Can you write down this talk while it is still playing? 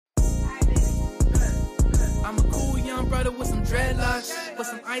brother with some dreadlocks, with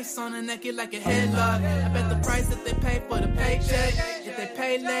some ice on her neck, it like a headlock. I bet the price that they pay for the paycheck. If they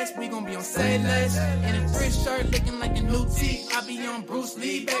pay less, we gon' be on say less. In a thrift shirt, looking like a new tee. I be on Bruce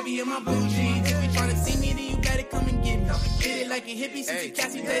Lee, baby, in my blue jeans. If you tryna see me, then you better come and get me. Get it like a hippie since you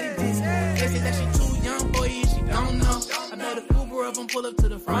Cassie dated this. They say that she too young, boy, yeah, she don't know. I bet a Uber of them pull up to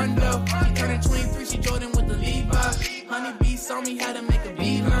the front door. She turning 23, she Jordan with the Levi. Honey B saw me how to make a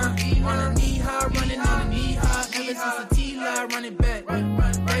beeline. On a knee high, running on a knee high. Ever since the T-line, running back.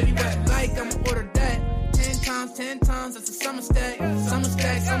 Baby, back like I'ma order that. 10 times, that's a summer stack. Summer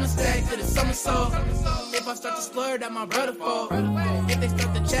stack, to the summer soul. If I start to slur, that my brother fault. If they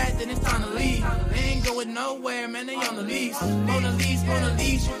start to chat, then it's time to leave. They ain't going nowhere, man, they on the lease. On the lease,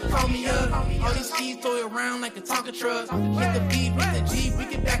 you can call me up. All these skis throw it around like a Tonka truck. Hit the beat with the Jeep, we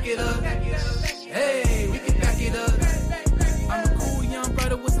can back it up. Hey, we can back it up. I'm a cool young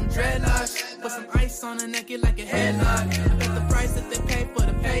brother with some dreadlocks, with some ice on her neck, it like a headlock. I bet the price that they pay for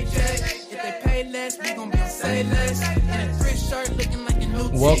the paycheck. If they pay less, we gon' be on say less. In a thrift shirt, looking like a new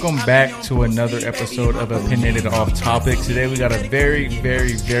tee. Welcome back to another episode of Opinionated Off Topic. Today we got a very,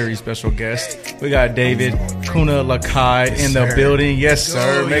 very, very special guest. We got David Kuna Lakai in the building. Yes,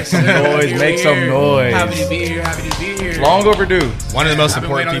 sir. Make some noise. Make some noise. Happy to be here. Long overdue. One of the most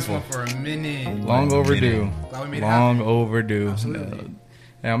important people. people. For a minute. Long overdue. Glad we made it Long happen. overdue. Absolutely.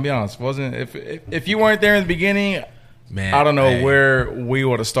 And I'll be honest, if you weren't there in the beginning, Man, I don't know hey. where we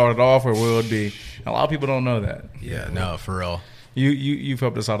would have started off or where we would be. A lot of people don't know that. Yeah, no, for real. You've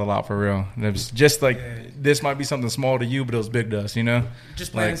helped us out a lot for real. And it was just like this might be something small to you, but it was big to us, you know?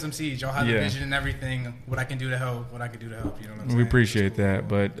 Just planting Like, some seeds. Y'all have the vision and everything. What I can do to help. You know what I'm saying? We appreciate that.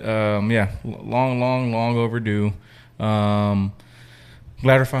 But yeah, long overdue.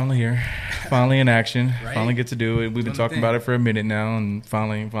 Glad we're finally here. Finally in action. Right? Finally get to do it. We've been talking about it for a minute now and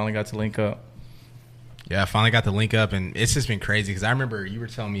finally got to link up. Yeah, I finally got to link up, and it's just been crazy because I remember you were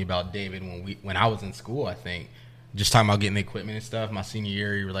telling me about David when I was in school, I think. Just talking about getting the equipment and stuff. My senior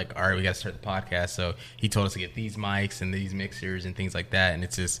year, you were like, all right, we got to start the podcast. So he told us to get these mics and these mixers and things like that. And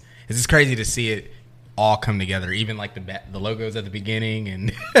it's just crazy to see it all come together, even like the logos at the beginning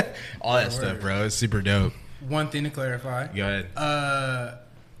and all that stuff, bro. It's super dope. One thing to clarify. Go ahead.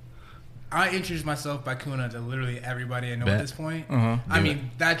 I introduced myself by Kuna to literally everybody I know at this point. Uh-huh. I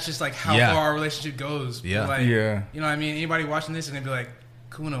mean, that's just like how far our relationship goes. Yeah. Like, Yeah. You know what I mean? Anybody watching this is going to be like,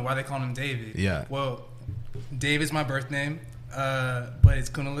 Kuna, why they calling him David? Yeah. Well, Dave is my birth name, but it's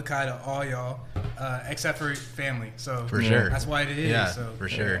Kuna Lakai to all y'all, except for family. So For sure. That's why it is. Yeah, so, for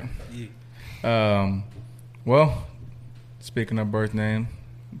sure. Yeah. Well, speaking of birth name,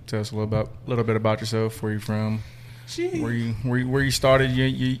 tell us a little bit about yourself. Where you from? Where you started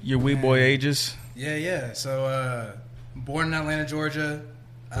your wee boy ages? Yeah. So born in Atlanta, Georgia.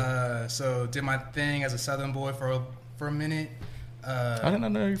 So did my thing as a Southern boy for a minute. I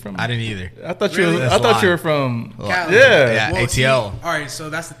didn't know you from. I didn't either. I thought Really? you were from. Cali. Yeah. ATL. See, all right, so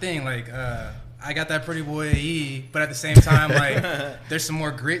that's the thing. Like, I got that pretty boy AE, but at the same time, like, there's some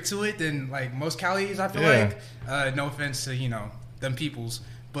more grit to it than like most Calis. I feel like. No offense to them peoples,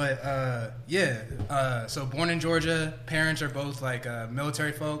 but so born in Georgia. Parents are both like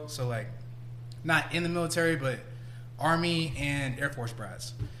military folk, so like not in the military, but Army and Air Force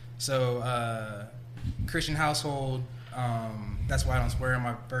brats. So Christian household. That's why I don't swear in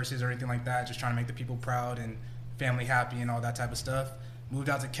my verses or anything like that. Just trying to make the people proud and family happy and all that type of stuff. Moved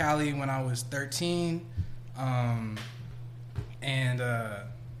out to Cali when I was 13, and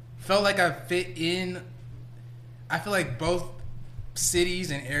felt like I fit in. I feel like both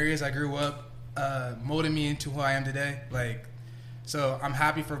cities and areas I grew up molded me into who I am today. Like, so I'm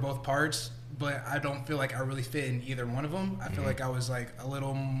happy for both parts, but I don't feel like I really fit in either one of them. I feel like I was like a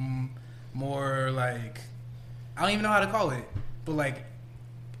little more like, I don't even know how to call it, but like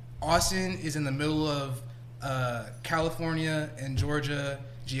Austin is in the middle of California and Georgia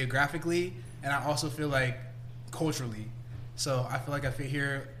geographically, and I also feel like culturally. So I feel like I fit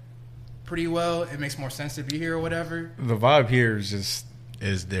here pretty well. It makes more sense to be here or whatever. The vibe here is just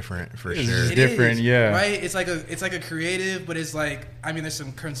different for It's sure. just It different, is, yeah. Right? It's like a creative, but it's like, I mean, there's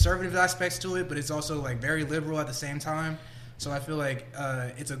some conservative aspects to it, but it's also like very liberal at the same time. So I feel like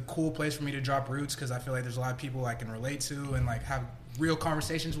it's a cool place for me to drop roots because I feel like there's a lot of people I can relate to and like have real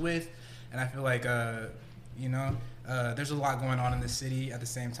conversations with, and I feel like there's a lot going on in this city at the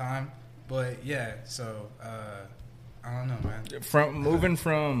same time. But yeah, so I don't know, man. moving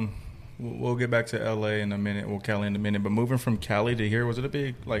from we'll get back to LA in a minute. Well, Cali in a minute. But moving from Cali to here, was it a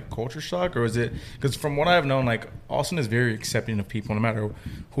big like culture shock, or was it? Because from what I've known, like Austin is very accepting of people, no matter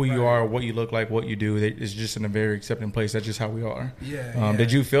who you are, what you look like, what you do. It's just in a very accepting place. That's just how we are. Yeah.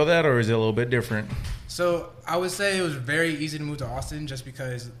 Did you feel that, or is it a little bit different? So I would say it was very easy to move to Austin, just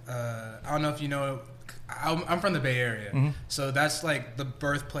because I don't know if you know. I'm from the Bay Area, so that's like the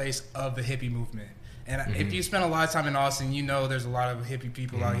birthplace of the hippie movement. And if you spend a lot of time in Austin, you know there's a lot of hippie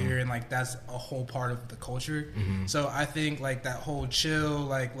people out here, and like that's a whole part of the culture. So I think like that whole chill,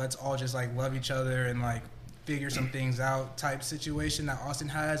 like let's all just like love each other and like figure some things out type situation that Austin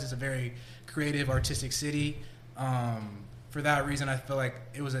has is a very creative, artistic city. For that reason, I feel like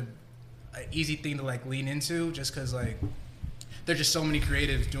it was an easy thing to like lean into, just because like there's just so many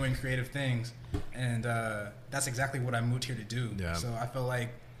creatives doing creative things, and that's exactly what I moved here to do. Yeah. So I feel like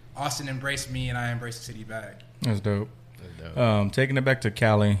Austin embraced me, and I embraced the city back. That's dope. Taking it back to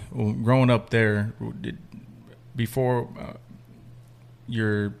Cali, growing up there, before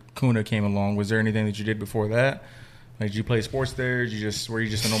your Kuna came along, was there anything that you did before that? Like, did you play sports there? Were you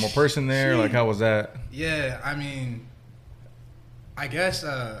just a normal person there? Like, how was that? Yeah, I mean, I guess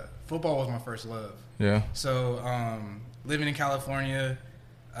football was my first love. Yeah. So living in California,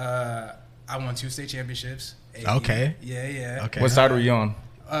 I won 2 state championships. Okay. Yeah. Okay. What side were you on?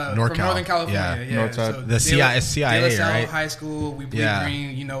 From Northern California, yeah. North side. So The CIA, De La Salle right? High School, we bleed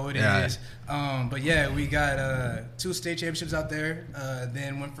green, you know what it is. But yeah, we got 2 state championships out there.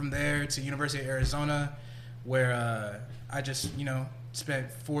 Then went from there to University of Arizona, where I just,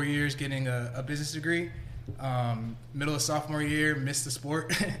 spent 4 years getting a business degree. Middle of sophomore year, missed the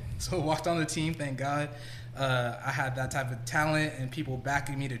sport. So walked on the team, thank God. I had that type of talent and people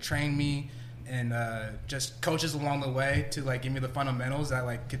backing me to train me. And just coaches along the way to like give me the fundamentals that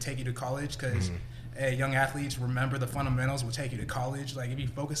like could take you to college, because young athletes, remember, the fundamentals will take you to college. Like if you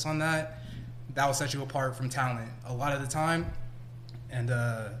focus on that, that will set you apart from talent a lot of the time. And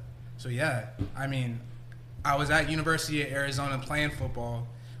so yeah, I mean, I was at University of Arizona playing football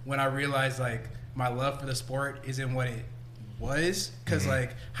when I realized like my love for the sport isn't what it was, because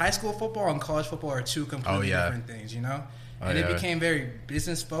like high school football and college football are 2 completely different things, And it became very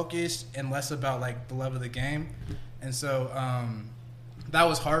business focused and less about like the love of the game. And so that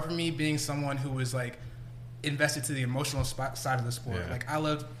was hard for me, being someone who was like invested to the emotional side of the sport. Yeah. Like I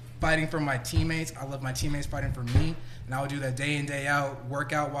loved fighting for my teammates. I loved my teammates fighting for me. And I would do that day in, day out,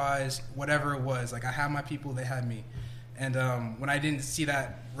 workout wise, whatever it was. Like I had my people, they had me. And when I didn't see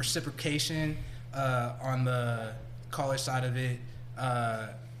that reciprocation on the college side of it,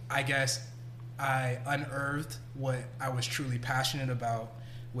 I guess I unearthed what I was truly passionate about,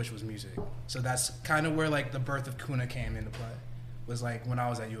 which was music. So that's kind of where like the birth of Kuna came into play, was like when I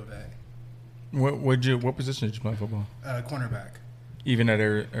was at U of A. What position did you play football? Cornerback. Even at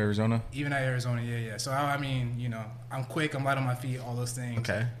Arizona? Even at Arizona, yeah. So I mean, I'm quick, I'm light on my feet, all those things.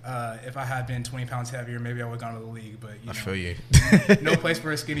 Okay. If I had been 20 pounds heavier, maybe I would have gone to the league. But I feel you. No place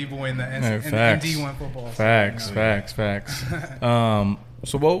for a skinny boy in the facts. D1 football. Facts.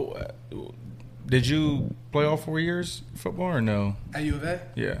 So what? Did you play all 4 years football or no? At U of A?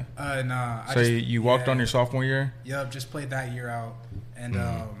 Yeah. Nah. So you walked on your sophomore year? Yep, just played that year out and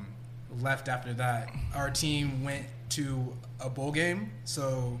left after that. Our team went to a bowl game,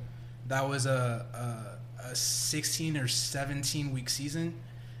 so that was a 16 or 17 week season,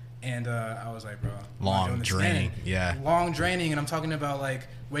 and I was like, bro, long draining, and I'm talking about like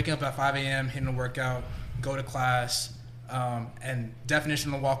waking up at 5 a.m., hitting a workout, go to class. And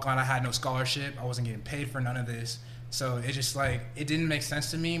definition of walk on, I had no scholarship. I wasn't getting paid for none of this. So it just like, it didn't make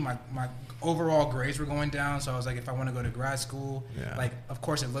sense to me. My overall grades were going down. So I was like, if I want to go to grad school, like, of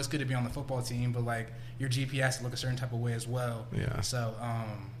course it looks good to be on the football team, but like your GPA has to look a certain type of way as well. Yeah. So, I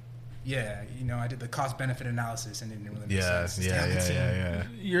did the cost benefit analysis and it didn't really make sense. Yeah.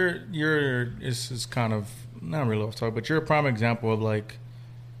 This is kind of not really off topic, but you're a prime example of like,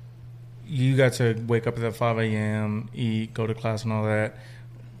 you got to wake up at 5 a.m., eat, go to class and all that.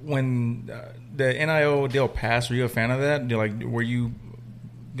 When the NIL deal passed, were you a fan of that? Were you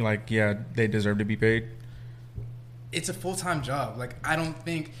like, yeah, they deserve to be paid? It's a full-time job. Like,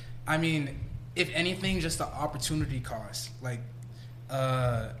 if anything, just the opportunity cost. Like,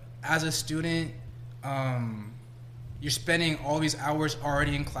 as a student, you're spending all these hours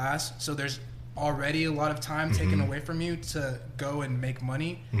already in class, so there's already a lot of time taken away from you to go and make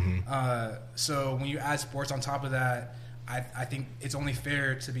money. So when you add sports on top of that, I think it's only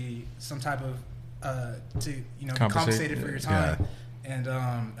fair to be some type of be compensated for your time. And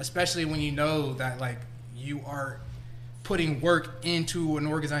especially when you know that like you are putting work into an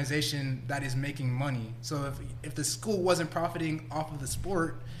organization that is making money. So if the school wasn't profiting off of the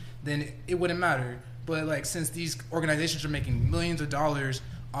sport, then it wouldn't matter. But like, since these organizations are making millions of dollars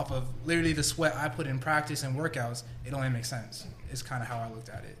off of literally the sweat I put in practice and workouts, it only makes sense. It's kind of how I looked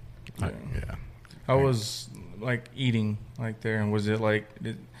at it. Yeah. I was like eating like there, and was it like,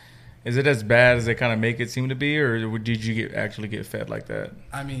 is it as bad as they kind of make it seem to be, or did you actually get fed like that?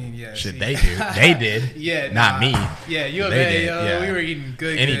 I mean, yeah. Shit, they do. They did. Yeah. Not me. Yeah, you and They me, did, we were eating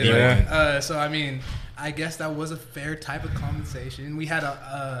good. Any good. deal. Yeah. So, I mean, I guess that was a fair type of compensation. We had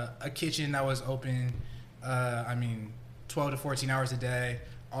a kitchen that was open, 12 to 14 hours a day.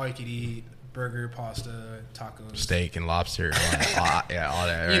 All you could eat. Burger, pasta, tacos, Steak and lobster, all that.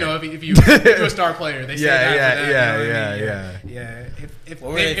 Right? You know, if you're a star player, they say that. Yeah. If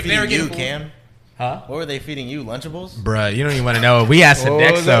What were they were feeding you, getting food- Cam? Huh? What were they feeding you? Lunchables? Bruh, you don't even want to know. We had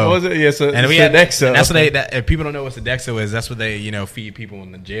Sodexo. What was it? Yeah, and we had Sodexo. and that's what if people don't know what Sodexo is, that's what they feed people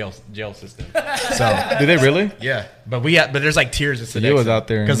in the jail system. So Did they really? yeah, but there's like tiers of Sodexo. So you was out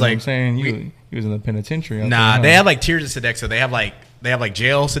there, because you know like what I'm saying you was in the penitentiary. nah, there, they huh? have like tiers of Sodexo. They have like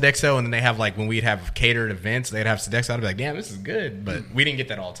jail Sodexo, and then they have like when we'd have catered events, they'd have Sodexo. I'd be like, damn, this is good, but we didn't get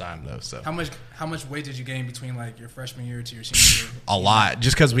that all the time though. So How much weight did you gain between like your freshman year to your senior year? a lot,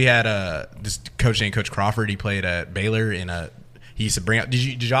 just because we had this coach named Coach Crawford. He played at Baylor, and he used to bring up.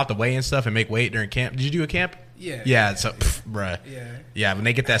 Did you have to weigh and stuff and make weight during camp? Did you do a camp? Yeah. Yeah. So, bruh. Yeah. When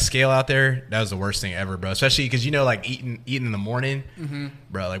they get that scale out there, that was the worst thing ever, bro. Especially because like eating in the morning,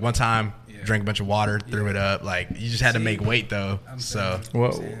 bro. Like one time, drank a bunch of water, threw it up. Like you just had to make weight though. So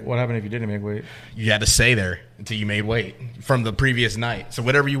What happened if you didn't make weight? you had to stay there until you made weight from the previous night. So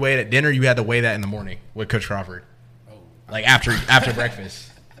whatever you weighed at dinner, you had to weigh that in the morning with Coach Crawford. Like after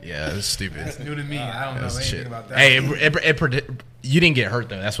breakfast. Yeah, it's stupid. That's new to me. I don't know That's anything shit. about that. Hey, you didn't get hurt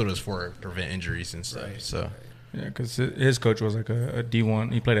though. That's what it was for, prevent injuries and stuff. Right. So Yeah, because his coach was like a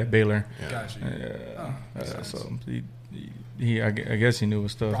D1. He played at Baylor. Gotcha. So I guess he knew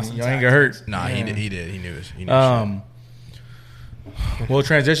his stuff. Brought some Y'all ain't get hurt. nah, Yeah. he did. He knew his shit. Well,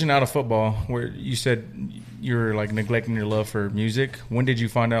 transition out of football, where you said you were like neglecting your love for music. When did you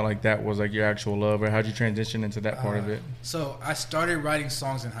find out like that was like your actual love, or how'd you transition into that part of it? So I started writing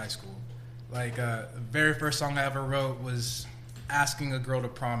songs in high school. Like the very first song I ever wrote was asking a girl to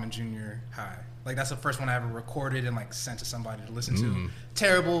prom in junior high. Like that's the first one I ever recorded and like sent to somebody to listen to.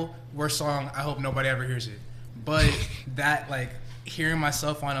 Terrible, worst song. I hope nobody ever hears it. But that like hearing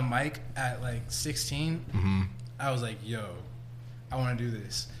myself on a mic at like 16, I was like, yo, I want to do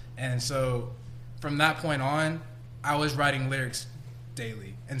this. And so from that point on, I was writing lyrics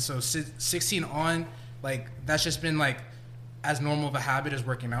daily. And so 16 on, like that's just been like as normal of a habit as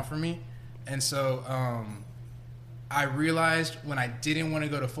working out for me. And so I realized when I didn't want to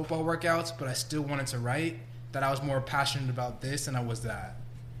go to football workouts, but I still wanted to write, that I was more passionate about this than I was that.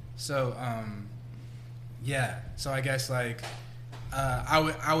 So, yeah. So I guess like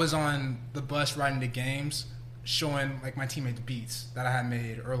I was on the bus riding to games, showing like my teammates beats that I had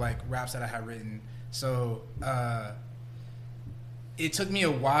made or like raps that I had written. So it took me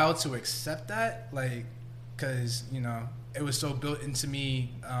a while to accept that, like, because it was so built into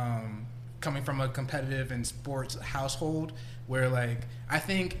me. Coming from a competitive and sports household where like I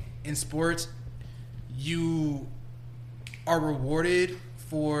think in sports you are rewarded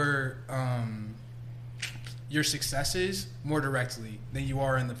for your successes more directly than you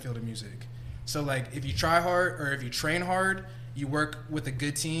are in the field of music. So like if you try hard or if you train hard, you work with a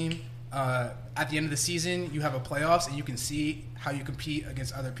good team, at the end of the season you have a playoffs and you can see how you compete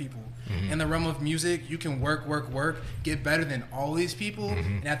against other people. In the realm of music, you can work, get better than all these people,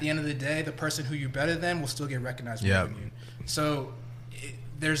 and at the end of the day, the person who you're better than will still get recognized more than you. So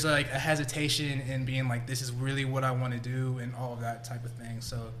there's like a hesitation in being like, this is really what I want to do and all of that type of thing.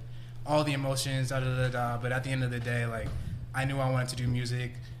 So all the emotions, but at the end of the day, like I knew I wanted to do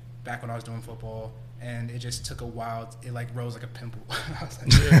music back when I was doing football, and it just took a while. It like rose like a pimple. I was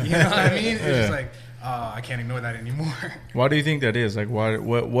like, you know what I mean? It's just like, I can't ignore that anymore. Why do you think that is? Like,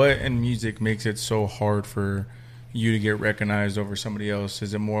 what in music makes it so hard for you to get recognized over somebody else?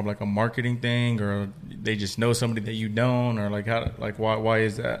 Is it more of like a marketing thing, or they just know somebody that you don't, or like why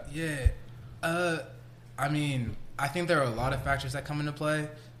is that? Yeah, I mean, I think there are a lot of factors that come into play.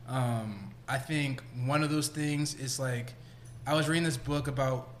 I think one of those things is like, I was reading this book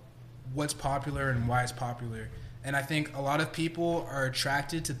about what's popular and why it's popular. And I think a lot of people are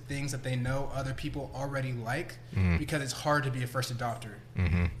attracted to things that they know other people already like because it's hard to be a first adopter.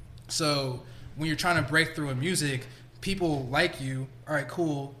 So when you're trying to break through in music, people like you, all right,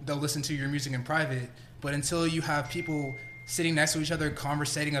 cool, they'll listen to your music in private. But until you have people sitting next to each other,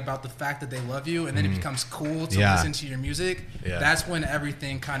 conversating about the fact that they love you, and then it becomes cool to Yeah. listen to your music. Yeah. That's when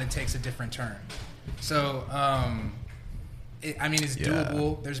everything kind of takes a different turn. So, it's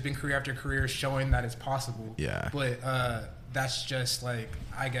doable. There's been career after career showing that it's possible. Yeah. But that's just like,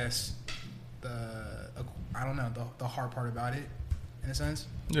 I guess, the hard part about it, in a sense.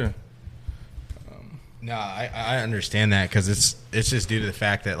 Yeah. No, I understand that because it's just due to the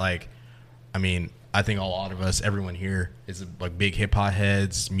fact that, like, I mean, I think a lot of us, everyone here, is like big hip hop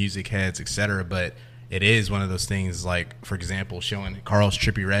heads, music heads, etc. But it is one of those things, like, for example, showing Carl's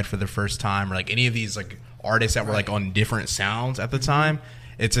Trippie Redd for the first time, or like any of these like artists that were like on different sounds at the time.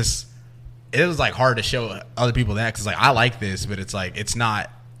 It was like hard to show other people that because like I like this, but it's like it's not,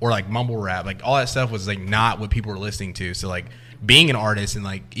 or like mumble rap, like all that stuff was like not what people were listening to. So like being an artist and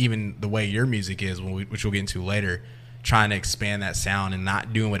like even the way your music is, which we'll get into later, trying to expand that sound and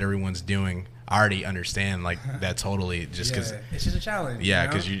not doing what everyone's doing. I already understand like that totally, just because it's just a challenge. Yeah,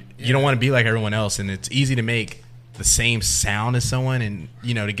 because you don't want to be like everyone else, and it's easy to make the same sound as someone, and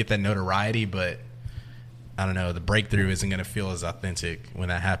to get that notoriety. But I don't know, the breakthrough isn't going to feel as authentic when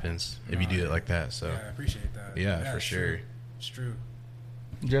that happens if you do it like that. So I appreciate that. Yeah, for sure. True. It's true.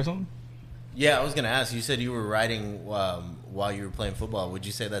 Did you have something? Yeah, I was going to ask. You said you were writing while you were playing football. Would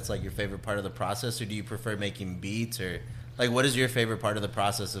you say that's like your favorite part of the process, or do you prefer making beats, or like what is your favorite part of the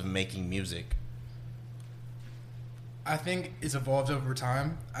process of making music? I think it's evolved over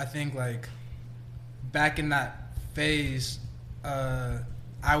time. I think like back in that phase,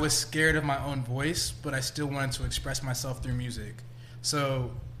 I was scared of my own voice, but I still wanted to express myself through music. So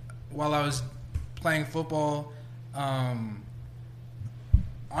while I was playing football,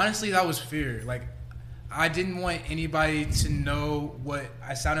 honestly, that was fear. Like, I didn't want anybody to know what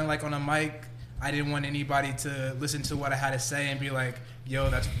I sounded like on a mic. I didn't want anybody to listen to what I had to say and be like,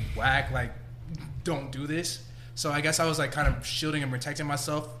 yo, that's whack. Like, don't do this. So I guess I was like kind of shielding and protecting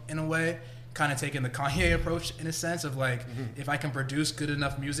myself in a way, kind of taking the Kanye approach in a sense of like, if I can produce good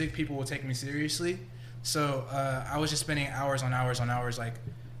enough music, people will take me seriously. So I was just spending hours on hours like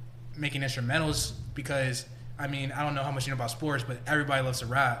making instrumentals because, I mean, I don't know how much you know about sports, but everybody loves to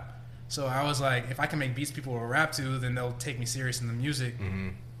rap. So I was like, if I can make beats people will rap to, then they'll take me serious in the music. Mm-hmm.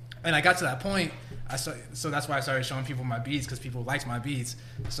 And I got to that point. So that's why I started showing people my beats, because people liked my beats.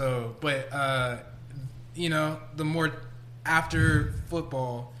 So, but the more after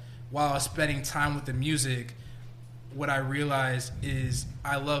football, while I was spending time with the music, what I realized is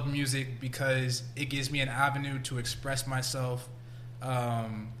I love music because it gives me an avenue to express myself.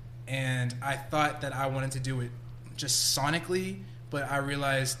 And I thought that I wanted to do it just sonically, but I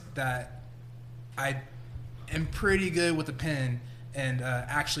realized that I am pretty good with a pen and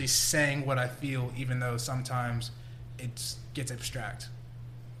actually saying what I feel, even though sometimes it gets abstract.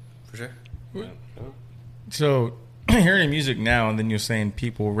 For sure. Yeah. So, hearing music now, and then you're saying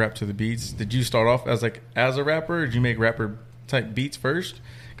people rap to the beats. Did you start off as a rapper? Or did you make rapper type beats first?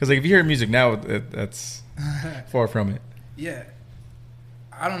 Because like if you hear music now, that's far from it. Yeah,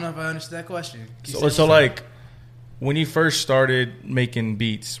 I don't know if I understood that question. So like when you first started making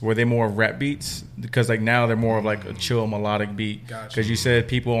beats, were they more of rap beats? Because like now they're more of like a chill melodic beat. Gotcha. Because you said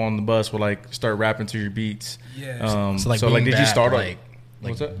people on the bus would like start rapping to your beats. Yeah. So like did you start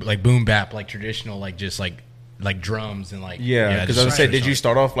like boom bap, like traditional, like just like drums and like because I was say, did you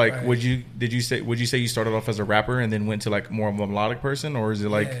start off like right. would you say you started off as a rapper and then went to like more of a melodic person, or is it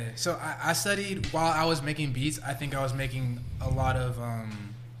like? Yeah. So I studied while I was making beats. I think I was making a lot of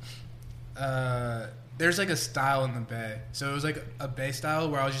there's like a style in the Bay. So it was like a Bay style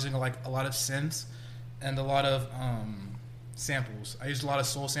where I was using like a lot of synths and a lot of samples. I used a lot of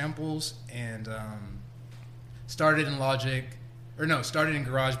soul samples and started in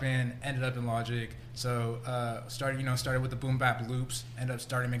GarageBand, ended up in Logic. So started with the boom bap loops, ended up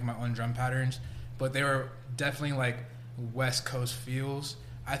starting making my own drum patterns, but they were definitely like West Coast feels.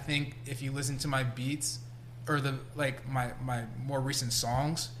 I think if you listen to my beats or my more recent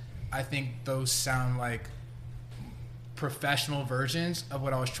songs, I think those sound like professional versions of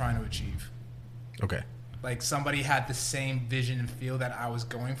what I was trying to achieve. Okay. Like somebody had the same vision and feel that I was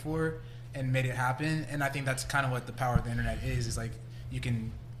going for and made it happen. And I think that's kind of what the power of the internet is like you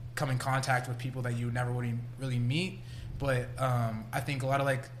can come in contact with people that you never would really meet. But I think a lot of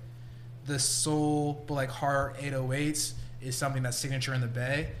like the soul, but like hard 808s is something that's signature in the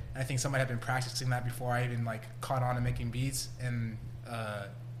Bay. And I think somebody had been practicing that before I even like caught on to making beats, and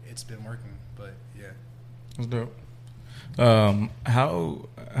it's been working. But yeah, That's dope.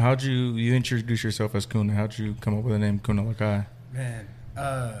 How'd you introduce yourself as Kuna? How'd you come up with the name Kuna Lakai? man,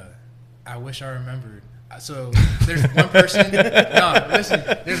 I wish I remembered. So there's one person. No, listen.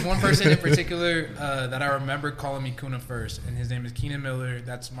 There's one person in particular that I remember calling me Kuna first, and his name is Keenan Miller.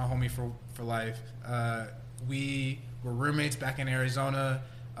 That's my homie for life. We were roommates back in Arizona.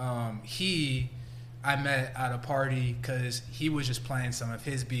 I met at a party because he was just playing some of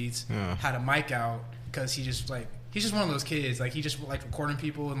his beats. Had a mic out because he's just one of those kids. Like he just like recording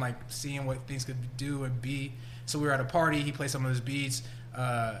people and like seeing what things could do and be. So we were at a party. He played some of his beats.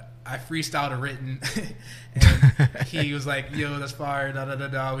 I freestyled a written, and he was like, "Yo, that's fire! Da da da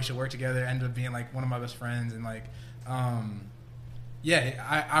da. We should work together." Ended up being like one of my best friends, and like, I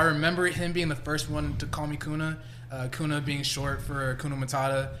remember him being the first one to call me Kuna. Kuna being short for Kuna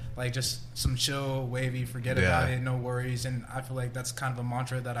Matata, like just some chill, wavy, forget about it, no worries. And I feel like that's kind of a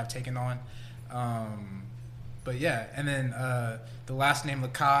mantra that I've taken on. But yeah, and then the last name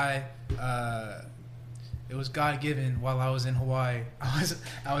Lakai. It was God given while I was in Hawaii.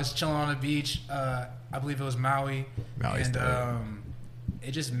 I was chilling on a beach. I believe it was Maui. Maui's and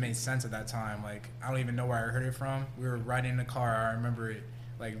it just made sense at that time. Like I don't even know where I heard it from. We were riding in the car. I remember it,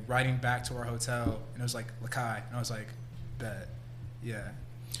 like riding back to our hotel, and it was like Lakai, and I was like, bet, yeah.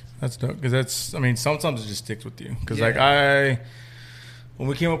 That's dope because sometimes it just sticks with you. Because Yeah. when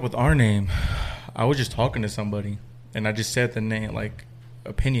we came up with our name, I was just talking to somebody, and I just said the name like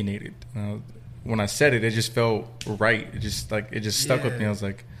opinionated. When I said it, it just felt right. It just stuck with me. I was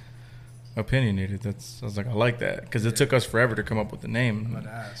like, opinionated. I was like, I like that because it took us forever to come up with the name.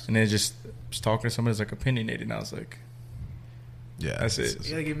 And then just talking to somebody, it's like opinionated, and I was like, yeah, that's it.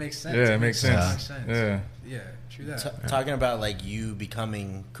 Yeah, like it makes sense. Yeah, it makes sense. Yeah, true that. Talking about like you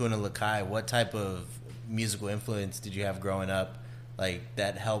becoming Kuna Lakai, what type of musical influence did you have growing up, like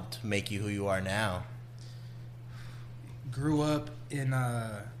that helped make you who you are now? Grew up in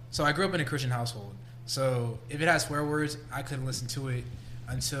so I grew up in a Christian household. So if it has swear words, I couldn't listen to it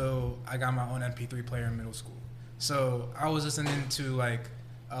until I got my own MP3 player in middle school. So I was listening to like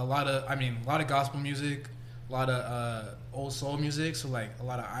a lot of gospel music, a lot of old soul music. So like a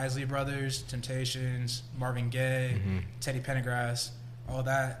lot of Isley Brothers, Temptations, Marvin Gaye, Teddy Pendergrass, all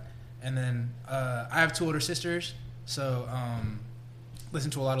that. And then I have two older sisters, so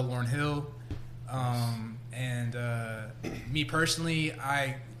listen to a lot of Lauryn Hill. And me personally,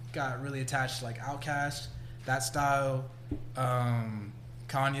 I got really attached to like Outkast, that style.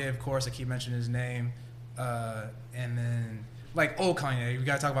 Kanye, of course, I keep mentioning his name. And then like old Kanye, we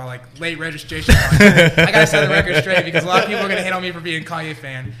gotta talk about like late registration Kanye. I gotta set the record straight because a lot of people are gonna hate on me for being a Kanye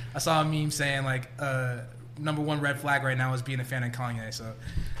fan. I saw a meme saying like number one red flag right now is being a fan of Kanye, so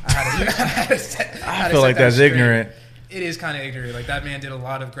I had to I feel like that's straight. ignorant. It is kind of ignorant. Like that man did a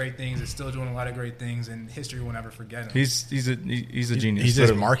lot of great things. Is still doing a lot of great things, and history will never forget him. He's a genius. He's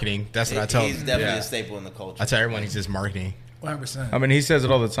just marketing. That's what I tell him. He's definitely a staple in the culture. I tell everyone he's just marketing. 100%. I mean, he says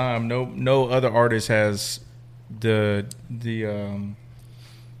it all the time. No other artist has the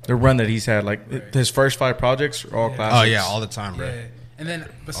run that he's had. Like Right. his first 5 projects are all classics. Oh yeah, all the time, bro. Yeah. And then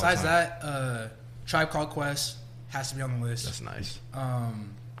besides that, Tribe Called Quest has to be on the list. That's nice.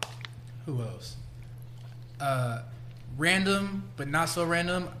 Who else? Random, but not so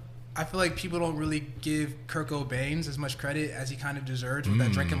random. I feel like people don't really give Kurt Cobain as much credit as he kind of deserves with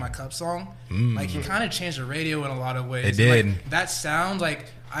that "Drink in My Cup" song. Like he kind of changed the radio in a lot of ways. It did. Like, that sound, like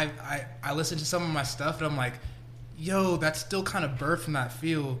I listened to some of my stuff and I'm like, yo, that's still kind of birthed from that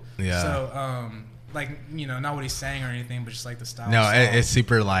feel. Yeah. So like, you know, not what he's saying or anything, but just like the style. No, of the song. it's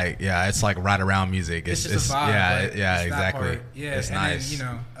super like it's like right around music. It's just a vibe. Yeah, like, yeah, it's that exactly. part. Yeah, it's and nice. then, you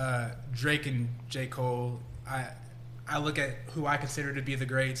know, Drake and J. Cole. I look at who I consider to be the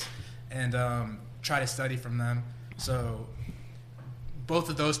greats and try to study from them. So both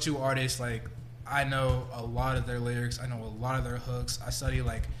of those two artists, like I know a lot of their lyrics. I know a lot of their hooks. I study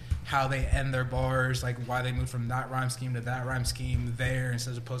like how they end their bars, like why they move from that rhyme scheme to that rhyme scheme there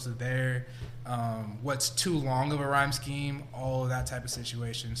instead of opposed to there. What's too long of a rhyme scheme, all of that type of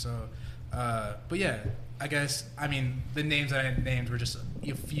situation. So, but yeah, I guess, I mean, the names that I named were just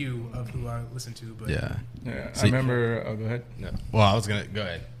a few of who I listened to. But yeah. I remember. Oh, go ahead. No. Well, I was gonna go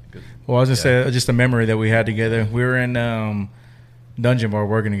ahead. Well, I was gonna say just a memory that we had together. We were in Dungeon Bar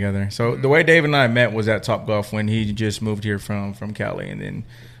working together. So the way Dave and I met was at Top Golf when he just moved here from Cali, and then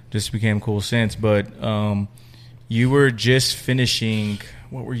just became cool since. But you were just finishing.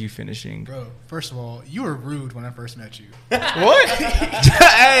 What were you finishing? Bro, first of all, you were rude when I first met you. What?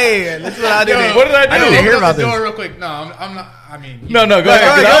 Hey, that's what I did. What did I do? I didn't hear about the this. door real quick. No, I'm not. I mean, No, go ahead.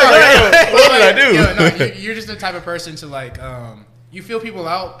 'cause I was like, what did I do? Yo, no, you're just the type of person to like. You feel people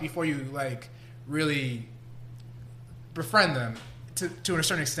out before you like really befriend them to a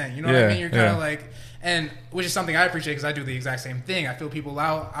certain extent. You know what I mean? You're kind of like, and which is something I appreciate because I do the exact same thing. I feel people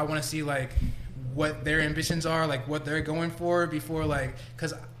out. I want to see like what their ambitions are, like what they're going for before, like,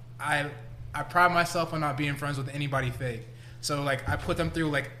 because I pride myself on not being friends with anybody fake. So like I put them through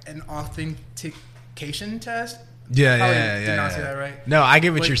like an authentication test. Yeah. Did not say that right. No, I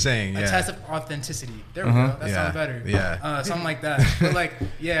get what But you're saying. A Yeah. test of authenticity. There we go. That sounds better. Yeah. Something like that. But like,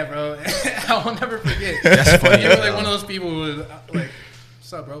 yeah, bro. I'll never forget. That's funny. You were like one of those people who was like,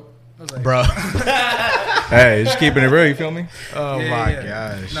 "What's up, bro?" I was like, Bro. Hey, just keeping it real. You feel me? Oh my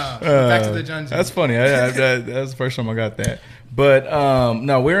gosh. No, back to the dungeon. That's funny. That's the first time I got that. But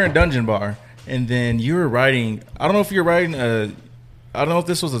no, we were in Dungeon Bar, and then you were writing. I don't know if you're writing. I don't know if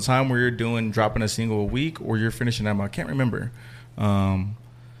this was a time where you're dropping a single a week or you're finishing album. I can't remember.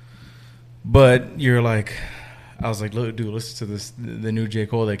 But you're like, I was like, look, dude, listen to the new J.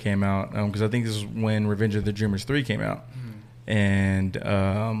 Cole that came out, because I think this is when Revenge of the Dreamers 3 came out, and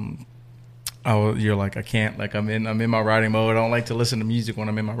you're like, I can't, like, I'm in my writing mode. I don't like to listen to music when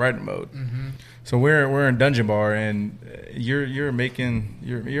I'm in my writing mode. So we're in Dungeon Bar, and you're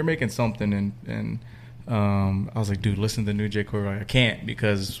making something, and I was like, dude, listen to the new J. Cole. Like, I can't,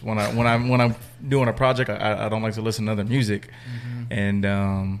 because when I'm doing a project, I don't like to listen to other music,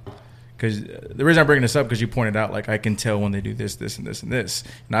 and because the reason I'm bringing this up, because you pointed out, like, I can tell when they do this, this, and this, and this,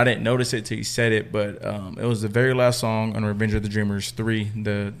 and I didn't notice it till you said it, but it was the very last song on Revenge of the Dreamers 3,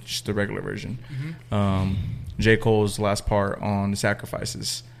 just the regular version. J. Cole's last part on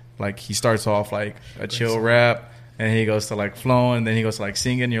Sacrifices, like, he starts off like a chill rap, and he goes to like flowing, and then he goes to like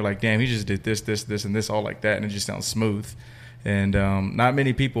singing, and you're like, damn, he just did this, this, this, and this all like that, and it just sounds smooth. And not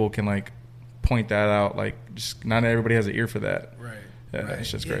many people can like point that out. Like, just not everybody has an ear for that. Right. Yeah, right.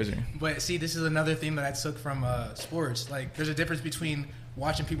 It's just crazy. But see, this is another thing that I took from sports. Like, there's a difference between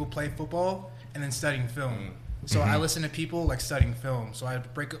watching people play football and then studying film. So I listen to people like studying film. So I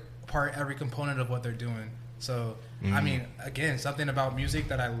break apart every component of what they're doing. So I mean, again, something about music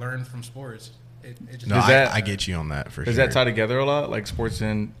that I learned from sports. It just No, I get you on that for sure. Does that tie together a lot, like sports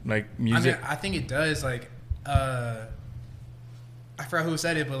and like music? I mean, I think it does. Like, I forgot who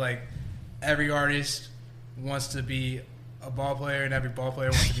said it, but like, every artist wants to be a ball player, and every ball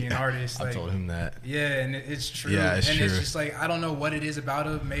player wants to be an artist. Like, I told him that. Yeah, and it's true. Yeah, it's and true. It's just like, I don't know what it is about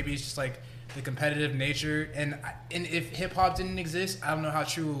it. Maybe it's just like the competitive nature. And if hip hop didn't exist, I don't know how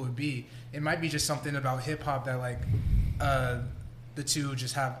true it would be. It might be just something about hip hop that like the two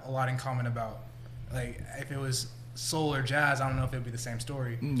just have a lot in common about. Like, if it was soul or jazz, I don't know if it would be the same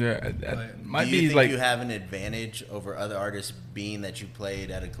story. Yeah, But might Do you be think like you have an advantage over other artists being that you played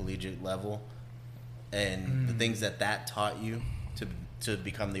at a collegiate level, and the things that taught you to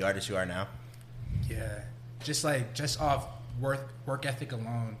become the artist you are now? Yeah, just off work ethic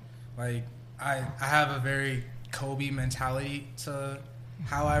alone. Like, I have a very Kobe mentality to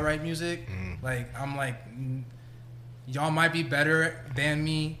how I write music. Like, I'm like, y'all might be better than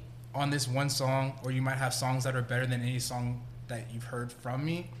me on this one song, or you might have songs that are better than any song that you've heard from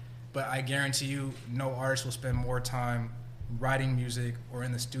me, but I guarantee you no artist will spend more time writing music or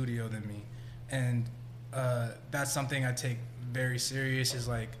in the studio than me. And that's something I take very serious, is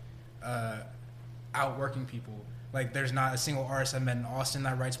like outworking people. Like, there's not a single artist I've met in Austin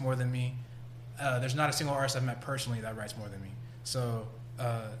that writes more than me. There's not a single artist I've met personally that writes more than me. So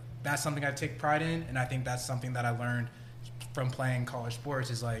that's something I take pride in, and I think that's something that I learned from playing college sports.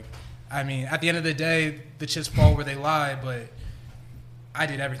 Is like, I mean, at the end of the day, the chips fall where they lie, but I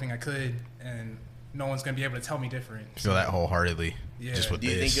did everything I could, and no one's going to be able to tell me different. I feel that wholeheartedly. Yeah. Just with Do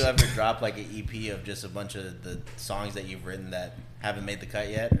you this. think you'll ever drop like an EP of just a bunch of the songs that you've written that haven't made the cut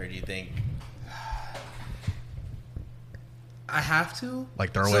yet, or do you think? I have to.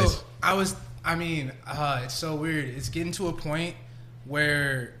 Like Throwaways? So it's so weird. It's getting to a point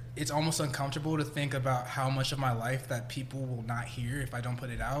where it's almost uncomfortable to think about how much of my life that people will not hear if I don't put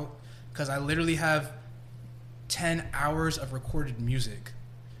it out. Because I literally have 10 hours of recorded music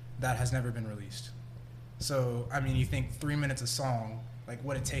that has never been released. So, I mean, you think 3 minutes a song, like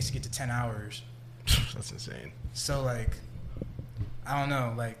what it takes to get to 10 hours. That's insane. So, like, I don't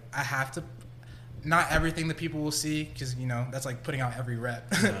know. Like, I have to. Not everything that people will see, because, you know, that's like putting out every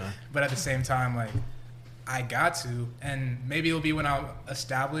rep. But at the same time, like, I got to. And maybe it'll be when I'm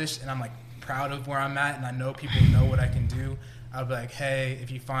established and I'm, like, proud of where I'm at and I know people know what I can do. I'll be like, hey, if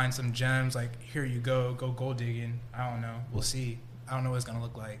you find some gems, like, here you go gold digging. I don't know. We'll see. I don't know what it's going to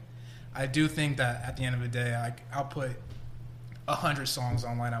look like. I do think that at the end of the day, I'll put 100 songs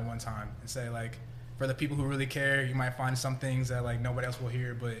online at one time and say, like, for the people who really care, you might find some things that, like, nobody else will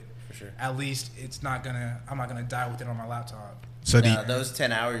hear, but For sure. at least I'm not gonna die with it on my laptop. So Now, those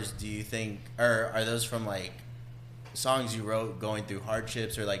 10 hours, do you think, or are those from like songs you wrote going through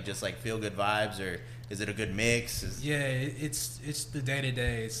hardships, or like just like feel good vibes, or Is it a good mix? It's the day to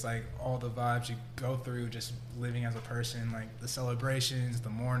day. It's like all the vibes you go through just living as a person, like the celebrations, the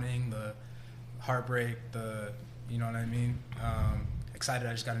mourning, the heartbreak, you know what I mean? Excited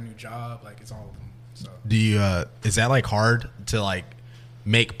I just got a new job, like it's all of them. So Do you is that like hard to like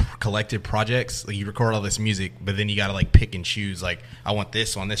make collective projects? Like you record all this music, but then you got to like pick and choose, like I want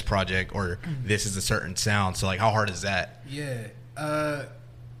this on this project or this is a certain sound. So like how hard is that? Yeah.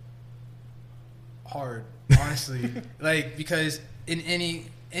 Hard, honestly. Like because in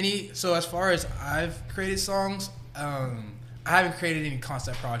any so as far as I've created songs, I haven't created any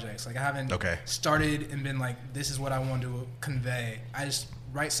concept projects. Like I haven't started and been like, this is what I want to convey. I just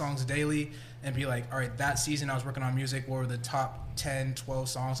write songs daily and be like, all right, that season I was working on music, what were the top 10, 12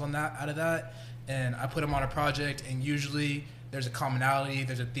 songs on that out of that? And I put them on a project, and usually there's a commonality,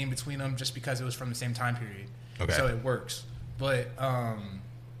 there's a theme between them just because it was from the same time period. Okay. So it works. But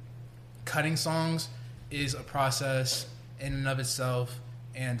cutting songs is a process in and of itself,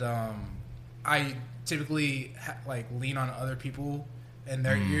 and I typically like lean on other people and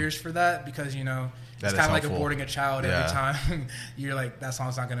their ears for that, because you know it's kind of like aborting a child every time you're like, that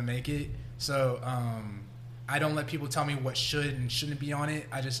song's not gonna make it. So I don't let people tell me what should and shouldn't be on it.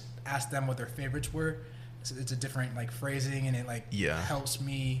 I just ask them what their favorites were. So it's a different like phrasing, and it like helps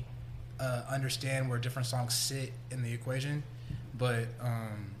me understand where different songs sit in the equation. But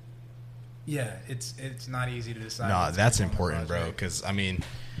it's not easy to decide. No, that's important, bro. Because I mean,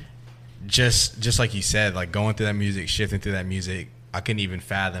 just like you said, like going through that music, shifting through that music, I couldn't even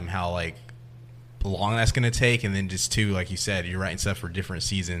fathom how like long that's gonna take. And then just too, like you said, you're writing stuff for different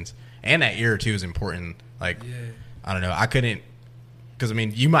seasons, and that era too is important. Like I don't know, I couldn't, because I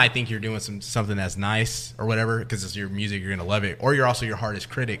mean, you might think you're doing something that's nice or whatever because it's your music, you're gonna love it, or you're also your hardest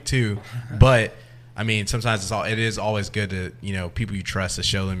critic too. But I mean, sometimes it is always good to, you know, people you trust to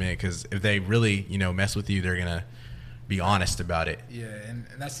show them it, because if they really, you know, mess with you, they're gonna be honest about it. Yeah, and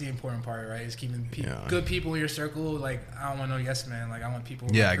that's the important part, right? Is keeping good people in your circle. Like, I don't want no yes man. Like, I want people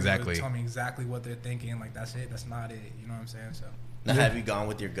who tell me exactly what they're thinking. Like, that's it. That's not it. You know what I'm saying? So. Now, have you gone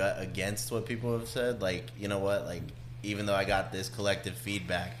with your gut against what people have said? Like, you know what? Like, even though I got this collective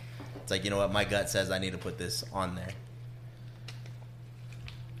feedback, it's like, you know what? My gut says I need to put this on there.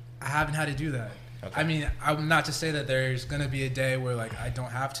 I haven't had to do that. Okay. I mean, I'm not to say that there's going to be a day where, like, I don't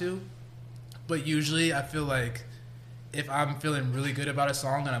have to. But usually I feel like if I'm feeling really good about a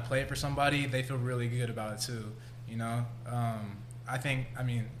song and I play it for somebody, they feel really good about it too, you know? I think, I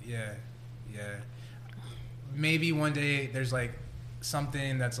mean, yeah. Maybe one day there's, like,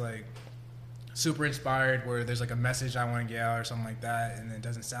 something that's, like, super inspired where there's, like, a message I want to get out or something like that, and it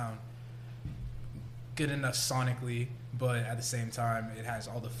doesn't sound good enough sonically, but at the same time, it has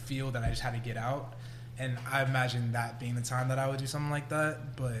all the feel that I just had to get out. And I imagine that being the time that I would do something like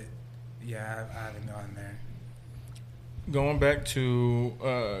that, but, yeah, I haven't gone there. Going back to,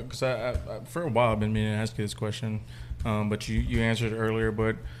 because I for a while I've been meaning to ask you this question, but you answered it earlier,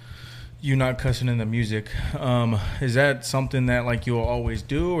 but you not cussing in the music, is that something that like you'll always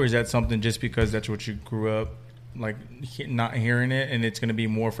do, or is that something just because that's what you grew up like not hearing it and it's going to be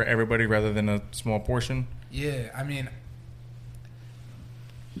more for everybody rather than a small portion? Yeah, I mean,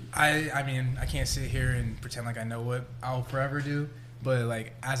 I can't sit here and pretend like I know what I'll forever do, but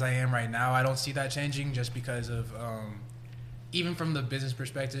like as I am right now, I don't see that changing just because of even from the business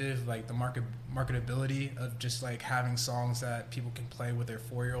perspective, like the marketability of just like having songs that people can play with their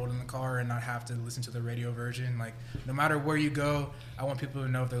 4-year-old in the car and not have to listen to the radio version. Like no matter where you go, I want people to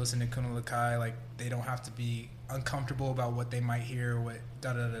know if they're listening to Kuna Lakai, like they don't have to be uncomfortable about what they might hear, what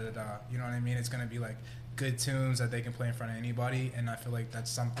da da da da da. You know what I mean? It's gonna be like good tunes that they can play in front of anybody, and I feel like that's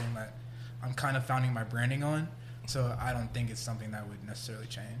something that I'm kind of founding my branding on. So I don't think it's something that would necessarily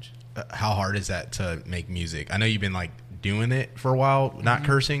change. How hard is that to make music? I know you've been like doing it for a while, not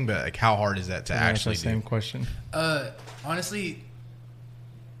cursing, but like how hard is that to actually do? Same question. Honestly,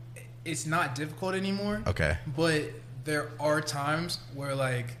 it's not difficult anymore. Okay. But there are times where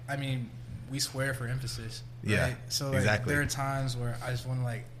like, I mean, we swear for emphasis. Right? Yeah. So like, exactly. There are times where I just want to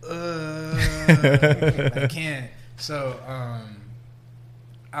like, I can't. So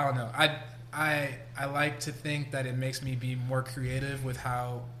I don't know. I like to think that it makes me be more creative with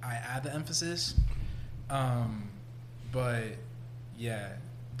how I add the emphasis. But yeah,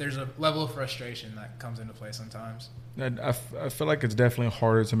 there's a level of frustration that comes into play sometimes. I feel like it's definitely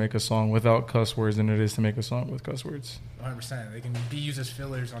harder to make a song without cuss words than it is to make a song with cuss words. 100%. They can be used as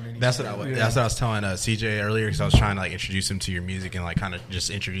fillers on any. That's what I was telling CJ earlier, because I was trying to like introduce him to your music and like kind of just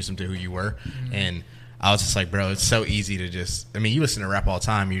introduce him to who you were. Mm-hmm. And I was just like, bro, it's so easy to just. I mean, you listen to rap all the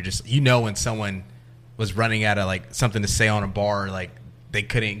time. You know when someone was running out of like something to say on a bar, like they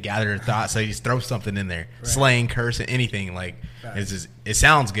couldn't gather their thoughts, so you just throw something in there, slang, curse, anything. Like it's just, it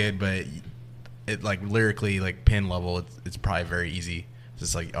sounds good, but it like lyrically, like pen level, it's probably very easy. It's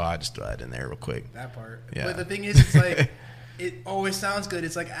just like, oh, I just throw that in there real quick. That part. Yeah. But the thing is, it's like it always sounds good.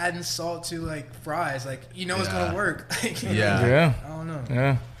 It's like adding salt to like fries. Like it's gonna work. Yeah. I don't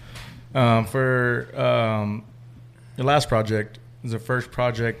know. Yeah. For your last project is the first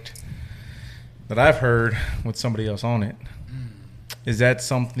project that I've heard with somebody else on it. Is that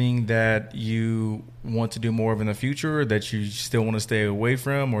something that you want to do more of in the future, or that you still want to stay away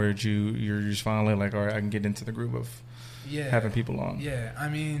from, or you're just finally like, all right, I can get into the groove of having people on? Yeah, I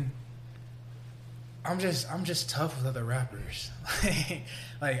mean, I'm just tough with other rappers.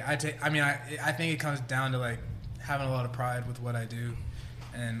 I think it comes down to like having a lot of pride with what I do,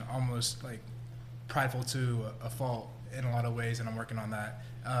 and almost like prideful to a fault in a lot of ways, and I'm working on that.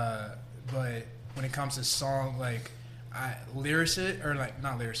 But when it comes to song, like lyrical,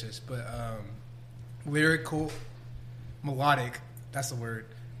 melodic, that's the word.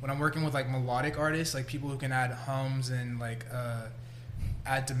 When I'm working with like melodic artists, like people who can add hums and like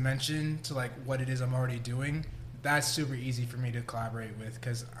add dimension to like what it is I'm already doing, that's super easy for me to collaborate with,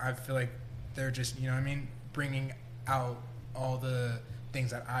 because I feel like they're just, you know what I mean, bringing out all the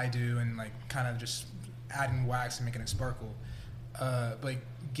things that I do and like kind of just adding wax and making it sparkle. Like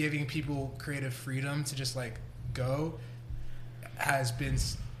giving people creative freedom to just like go has been,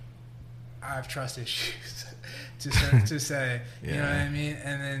 I have trust issues to say, you know what I mean?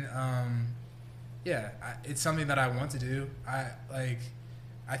 And then, it's something that I want to do. I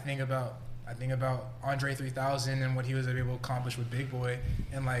think about Andre 3000 and what he was able to accomplish with Big Boy,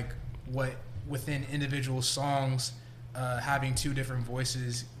 and like what within individual songs, having two different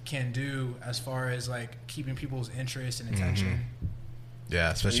voices can do as far as like keeping people's interest and attention. Mm-hmm.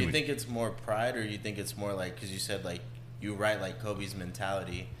 Yeah, especially. Do you think it's more pride, or you think it's more like, because you said like you write like Kobe's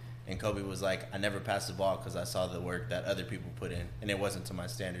mentality, and Kobe was like, I never passed the ball because I saw the work that other people put in, and it wasn't to my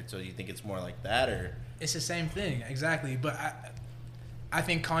standard. So you think it's more like that, or it's the same thing exactly? But I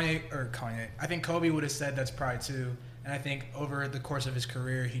think I think Kobe would have said that's pride too, and I think over the course of his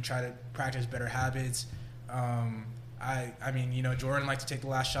career he tried to practice better habits. I mean, you know, Jordan liked to take the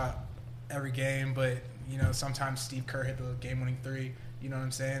last shot every game, but you know, sometimes Steve Kerr hit the game-winning three. You know what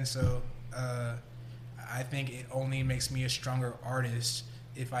I'm saying? So I think it only makes me a stronger artist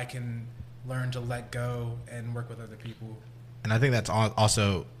if I can learn to let go and work with other people. And I think that's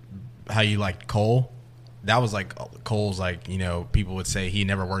also how you liked Cole. That was like Cole's, like, you know, people would say he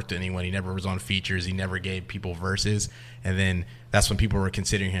never worked with anyone. He never was on features. He never gave people verses. And then that's when people were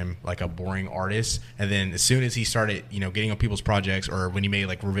considering him like a boring artist. And then as soon as he started, you know, getting on people's projects, or when he made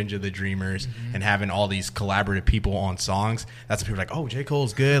like Revenge of the Dreamers and having all these collaborative people on songs, that's when people were like, oh, J.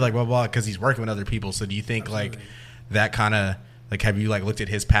 Cole's good, like blah, blah, because he's working with other people. So do you think like that kind of, like, have you like looked at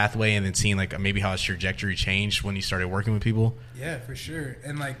his pathway and then seen like maybe how his trajectory changed when he started working with people? Yeah, for sure.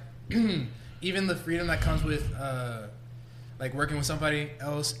 And like even the freedom that comes with like working with somebody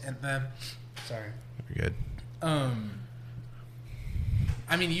else and them. Sorry. You're good.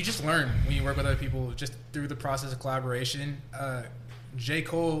 I mean, you just learn when you work with other people just through the process of collaboration. J.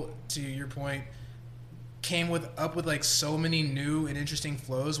 Cole, to your point, came up with like so many new and interesting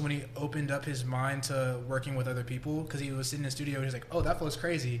flows when he opened up his mind to working with other people, because he was sitting in the studio and he's like, oh, that flow's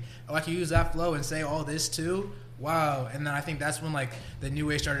crazy. Oh, I can use that flow and say all this too. Wow. And then I think that's when like the new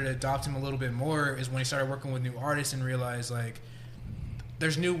wave started to adopt him a little bit more, is when he started working with new artists and realized like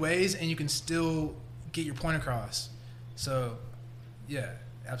there's new ways and you can still get your point across. So yeah,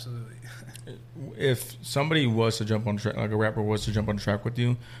 absolutely. If somebody was to jump on the track, like a rapper was to jump on the track with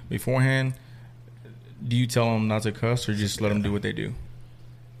you beforehand, do you tell them not to cuss, or just let them do what they do?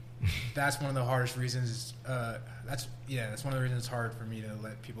 That's one of the hardest reasons. That's one of the reasons it's hard for me to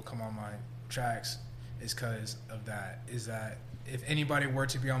let people come on my tracks, is because of that. Is that if anybody were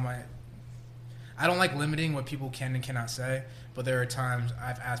to be on my, I don't like limiting what people can and cannot say, but there are times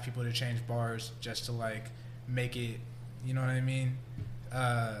I've asked people to change bars just to like make it, you know what I mean?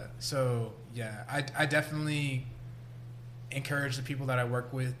 So yeah, I definitely encourage the people that I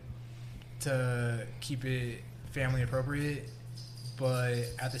work with to keep it family appropriate, but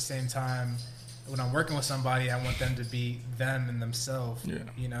at the same time, when I'm working with somebody, I want them to be them and themselves. Yeah.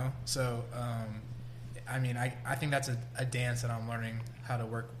 You know. So, I mean, I think that's a dance that I'm learning how to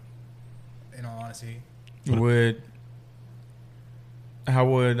work. In all honesty, how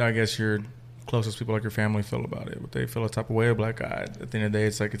would I guess your closest people, like your family, feel about it? Would they feel a type of way, or like, at the end of the day,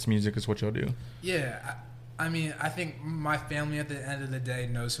 it's like it's music, it's what y'all do? Yeah. I mean, I think my family at the end of the day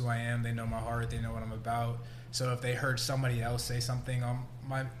knows who I am. They know my heart. They know what I'm about. So if they heard somebody else say something on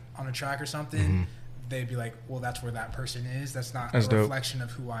a track or something, they'd be like, well, that's where that person is. That's not That's a dope. reflection of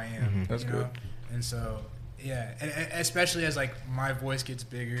who I am. That's you know? good. And so, yeah, and especially as like my voice gets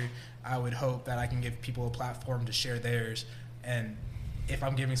bigger, I would hope that I can give people a platform to share theirs. And if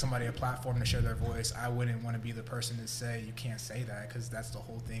I'm giving somebody a platform to share their voice, I wouldn't want to be the person to say you can't say that, because that's the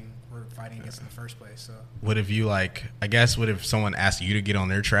whole thing we're fighting against in the first place. So What if you like? I guess what if someone asked you to get on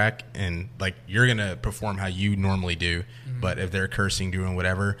their track and like you're gonna perform how you normally do, but if they're cursing, doing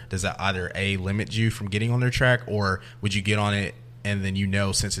whatever, does that either A, limit you from getting on their track, or would you get on it and then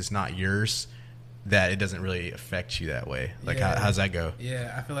since it's not yours, that it doesn't really affect you that way? Like how's that go?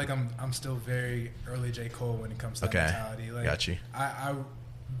 yeah, I feel like I'm still very early J. Cole when it comes to that Okay. mentality. Like, Got you. I'm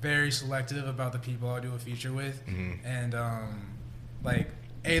very selective about the people I do a feature with, Mm-hmm. and like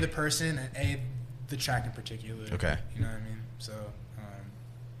A, the person, and A, the track in particular. Okay. You know what I mean? So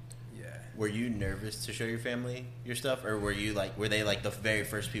yeah. Were you nervous to show your family your stuff, or were they like the very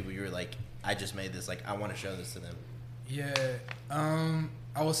first people you were like, I just made this, like I want to show this to them? Yeah,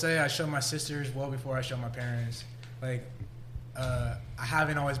 I will say I showed my sisters well before I showed my parents. Like, I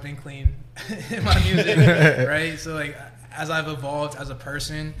haven't always been clean in my music, right? So, like, as I've evolved as a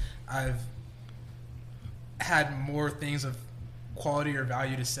person, I've had more things of quality or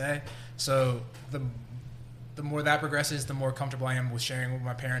value to say. So, the more that progresses, the more comfortable I am with sharing with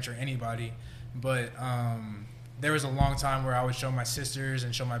my parents or anybody. But there was a long time where I would show my sisters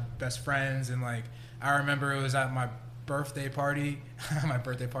and show my best friends, and like I remember it was at my birthday party,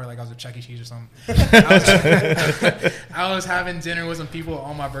 like I was at Chuck E. Cheese or something. I was having dinner with some people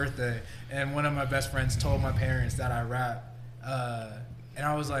on my birthday, and one of my best friends told my parents that I rap, and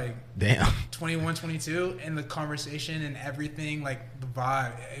I was like, Damn. 21, 22, and the conversation and everything, like the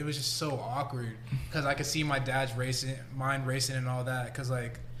vibe, it was just so awkward, because I could see my dad's mind racing and all that, because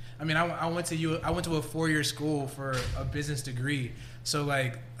like, I mean, I went to a 4-year school for a business degree, so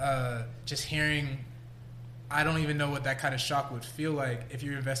like just hearing, I don't even know what that kind of shock would feel like if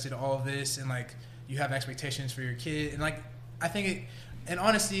you invested all of this and like you have expectations for your kid, and like I think and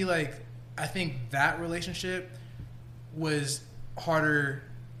honestly, like I think that relationship was harder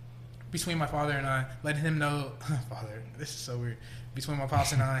between my father and I, letting him know, father, this is so weird, between my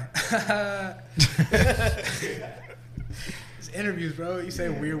pops and I. It's interviews, bro. You say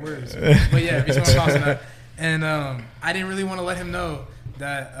weird words. But yeah, between my pops and I. And I didn't really want to let him know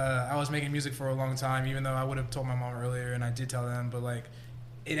that I was making music for a long time, even though I would have told my mom earlier, and I did tell them. But like,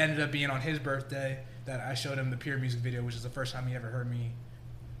 it ended up being on his birthday that I showed him the Pure music video, which is the first time he ever heard me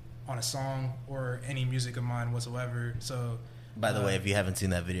on a song or any music of mine whatsoever. So, By the way, if you haven't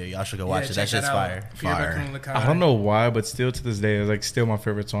seen that video, y'all should go watch it. check That shit's out. fire. Pure by Fire. Kun Lakai. I don't know why, but still to this day, it's like still my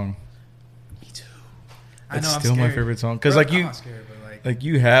favorite song. Me too. I It's know, I'm still my scared. favorite song, because Bro, like I'm not scared, but like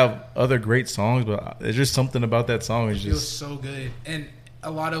you have other great songs, but there's just something about that song. It's it feels just so good. And a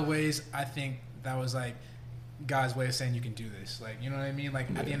lot of ways, I think that was like God's way of saying you can do this. Like, you know what I mean? Like,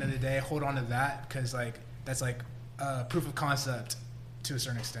 at the end of the day, hold on to that, because like that's like proof of concept to a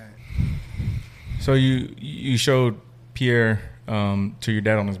certain extent. so you showed Pierre to your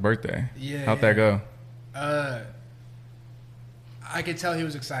dad on his birthday. Yeah. How'd that go? I could tell he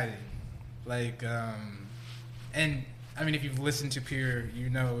was excited. Like, and I mean, if you've listened to Pierre, you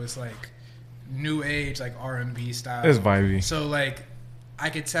know it's like new age, like R&B style. It's vibey. So like, I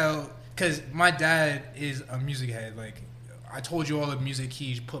could tell, because my dad is a music head. Like, I told you all the music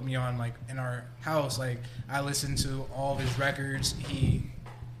he put me on, like in our house. Like, I listened to all of his records.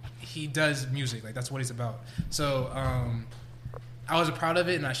 He does music, like that's what he's about. So I was proud of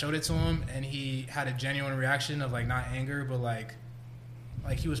it, and I showed it to him, and he had a genuine reaction of like not anger, but like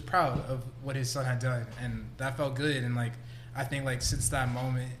he was proud of what his son had done, and that felt good. And like I think like since that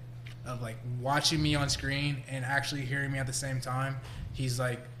moment of like watching me on screen and actually hearing me at the same time, he's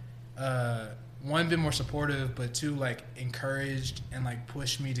like one, been more supportive, but two, like encouraged and like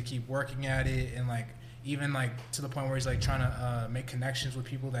pushed me to keep working at it, and like even like to the point where he's like trying to make connections with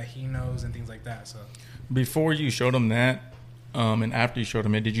people that he knows and things like that. So Before you showed him that, and after you showed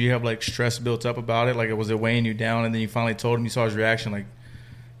him it, did you have like stress built up about it? Like, was it weighing you down, and then you finally told him, you saw his reaction, like,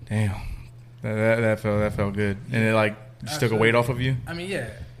 damn, that felt good, and it like just took a weight off of you? I mean,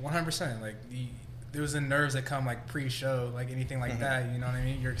 yeah, 100%. Like there was the nerves that come like pre-show, like anything like that. You know what I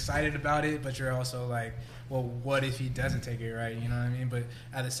mean? You're excited about it, but you're also like, well, what if he doesn't take it right? You know what I mean? But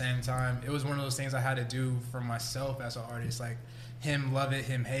at the same time, it was one of those things I had to do for myself as an artist. Like, him love it,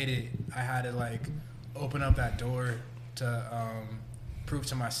 him hate it. I had to like open up that door to prove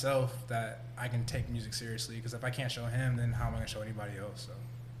to myself that I can take music seriously. Because if I can't show him, then how am I gonna show anybody else? So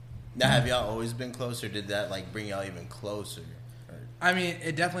Now, have y'all always been close, or did that like bring y'all even closer? I mean,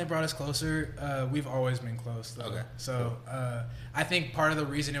 it definitely brought us closer. We've always been close, though. Okay. So I think part of the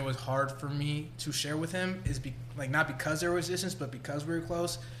reason it was hard for me to share with him is not because there was distance, but because we were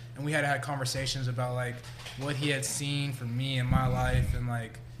close, and we had conversations about like what he had seen from me in my life, and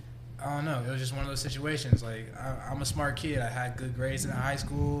like I don't know, it was just one of those situations. Like I'm a smart kid. I had good grades in high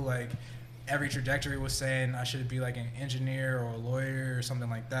school. Like every trajectory was saying I should be like an engineer or a lawyer or something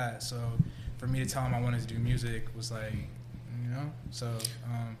like that. So for me to tell him I wanted to do music was like, so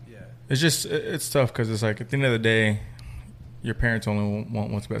yeah. It's tough because it's like at the end of the day, your parents only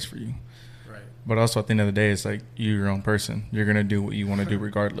want what's best for you. Right. But also at the end of the day, it's like you're your own person. You're gonna do what you want to do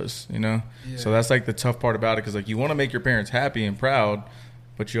regardless. Yeah. So that's like the tough part about it, because like you want to make your parents happy and proud,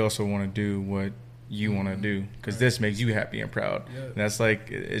 but you also want to do what you want to do because this makes you happy and proud. Yeah. And that's like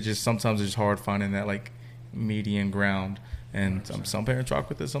it just sometimes it's hard finding that like median ground, and some parents rock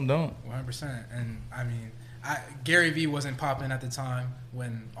with it, some don't. 100%. And I mean, Gary Vee wasn't popping at the time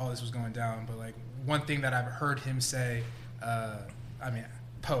when all this was going down, but like one thing that I've heard him say,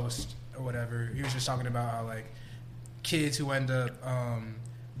 post or whatever, he was just talking about how like kids who end up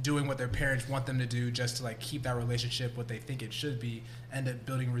doing what their parents want them to do just to like keep that relationship what they think it should be, end up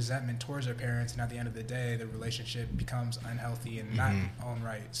building resentment towards their parents, and at the end of the day the relationship becomes unhealthy and not on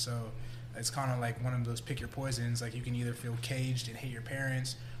right. So it's kind of like one of those pick your poisons. Like you can either feel caged and hate your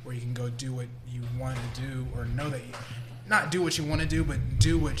parents, or you can go do what you want to do, or know that not do what you want to do, but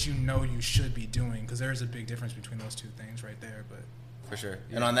do what you know you should be doing, because there's a big difference between those two things right there. But for sure.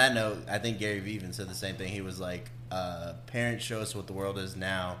 Yeah. And on that note, I think Gary Vee even said the same thing. He was like, parents show us what the world is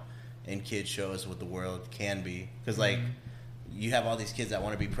now, and kids show us what the world can be. Because like you have all these kids that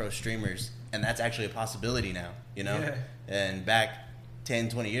want to be pro streamers, and that's actually a possibility now, Yeah. And back 10,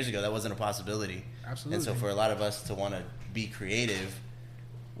 20 years ago, that wasn't a possibility. Absolutely. And so for a lot of us to want to be creative,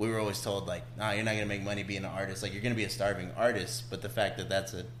 we were always told, like, nah, you're not going to make money being an artist. Like, you're going to be a starving artist. But the fact that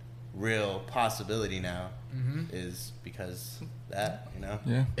that's a real possibility now is because that,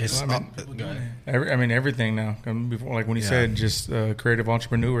 Yeah. It's people doing it. Everything now. Before, like when you said just creative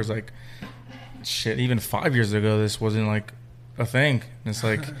entrepreneurs, like shit, even 5 years ago, this wasn't like a thing. And it's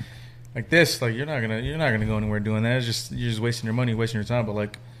like, like this, like you're not gonna go anywhere doing that. You're just wasting your money, wasting your time. But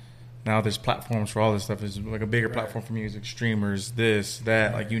like now there's platforms for all this stuff. There's like a bigger platform for music, streamers, this,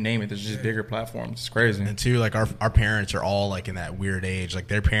 that, like you name it. There's just bigger platforms. It's crazy. And too, like our parents are all like in that weird age. Like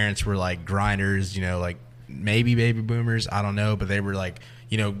their parents were like grinders, like maybe baby boomers, I don't know, but they were like,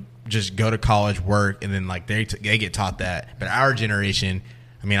 just go to college, work, and then like they get taught that. But our generation,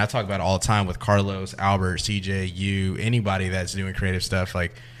 I mean, I talk about it all the time with Carlos, Albert, CJ, you, anybody that's doing creative stuff.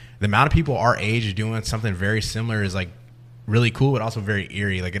 Like the amount of people our age doing something very similar is like really cool, but also very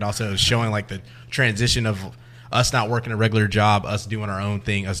eerie. Like it also is showing like the transition of us not working a regular job, us doing our own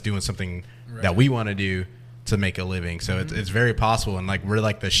thing, us doing something that we want to do to make a living. So it's very possible. And like we're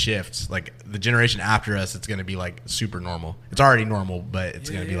like the shifts, like the generation after us, it's going to be like super normal. It's already normal, but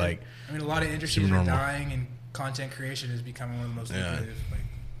it's going to be like, I mean, a lot of industries are dying, and content creation is becoming one of the most lucrative, like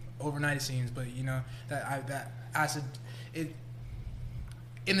overnight it seems. But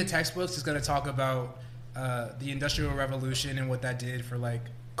in the textbooks, it's going to talk about the Industrial Revolution and what that did for like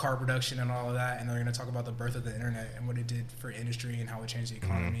car production and all of that, and they're going to talk about the birth of the internet and what it did for industry and how it changed the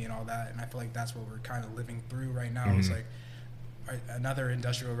economy and all that. And I feel like that's what we're kind of living through right now. It's like another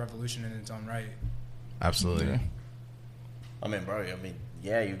industrial revolution in its own right. Absolutely. Yeah. I mean, bro,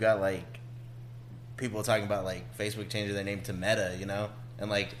 you got like people talking about like Facebook changing their name to Meta, and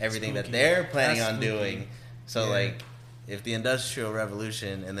like everything that they're planning on doing. So like if the Industrial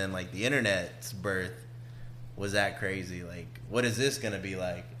Revolution and then like the internet's birth was that crazy, like what is this gonna be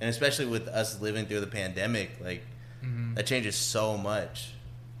like? And especially with us living through the pandemic, like that changes so much.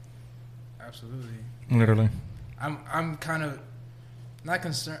 Absolutely. Literally. I'm kind of not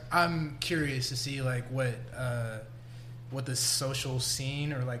concerned. I'm curious to see like what the social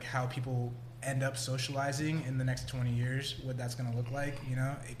scene, or like how people end up socializing in the next 20 years, what that's going to look like.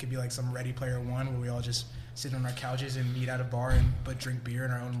 It could be like some Ready Player One where we all just sit on our couches and meet at a bar but drink beer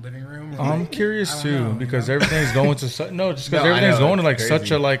in our own living room. I'm curious too, because everything's going to everything's going to like crazy.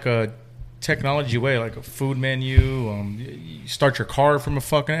 Such a technology way, like a food menu. You start your car from a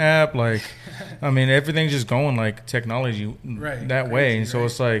fucking app. Like, I mean, everything's just going like technology that way. And so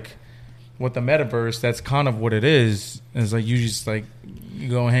it's like with the metaverse, that's kind of what it is. It's like you just like you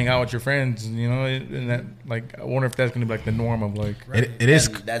go and hang out with your friends, and that like I wonder if that's going to be like the norm of like it is.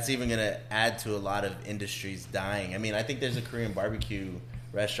 And that's even going to add to a lot of industries dying. I mean, I think there's a Korean barbecue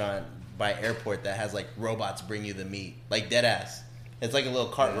restaurant by airport that has like robots bring you the meat, like dead ass. It's like a little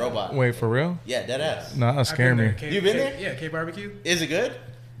cart robot. Wait, for real? Yeah, dead ass. No, that scared me. You been there? Yeah, K Barbecue. Is it good?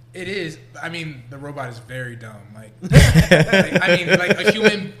 It is. I mean, the robot is very dumb. Like a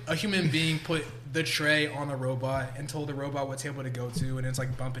human being put the tray on the robot and told the robot what table to go to, and it's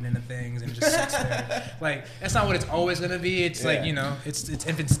like bumping into things and it just sits there. Like, that's not what it's always gonna be. It's like, you know, it's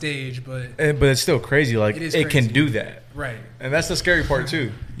infant stage, but it's still crazy. Like, it can do that, right? And that's the scary part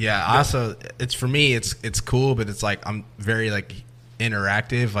too. Yeah. Also, it's for me, it's cool, but it's like I'm very like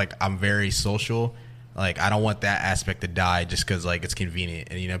interactive. Like, I'm very social. Like, I don't want that aspect to die just because, like, it's convenient.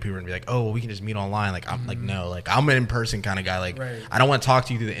 And, you know, people are going to be like, oh, well, we can just meet online. Like, I'm like, no. Like, I'm an in-person kind of guy. Like, I don't want to talk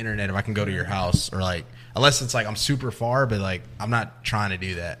to you through the internet if I can go to your house. Or, like, unless it's, like, I'm super far. But, like, I'm not trying to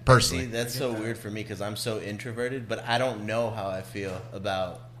do that, personally. See, that's so weird for me because I'm so introverted. But I don't know how I feel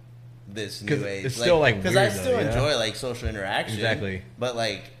about this new age. It's still, like, because weird, I still though, enjoy, like, social interaction. Exactly. But,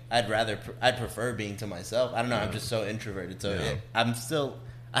 like, I'd prefer being to myself. I don't know. I'm just so introverted. So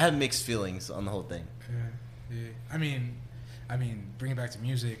I have mixed feelings on the whole thing. Yeah. I mean, bring it back to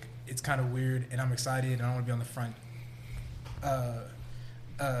music. It's kind of weird, and I'm excited, and I want to be on the front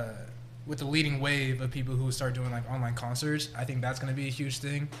with the leading wave of people who start doing like online concerts. I think that's going to be a huge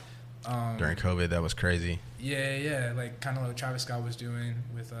thing. During COVID, that was crazy. Yeah, like kind of what Travis Scott was doing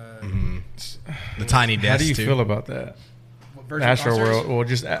with the Tiny Desk. How do you too. feel about that? Astro World. Well,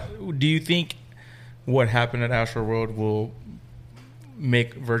 just do you think what happened at Astro World will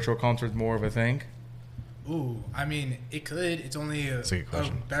make virtual concerts more of a thing? Ooh, I mean, it could. It's only a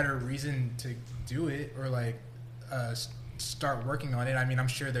better reason to do it or like start working on it. I mean, I'm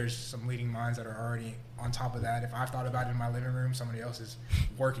sure there's some leading minds that are already on top of that. If I've thought about it in my living room, somebody else is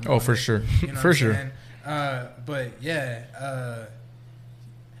working on it. Oh, for sure. You know for sure. But yeah,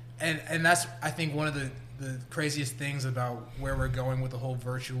 and that's, I think, one of the craziest things about where we're going with the whole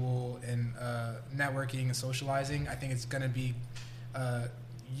virtual and networking and socializing. I think it's going to be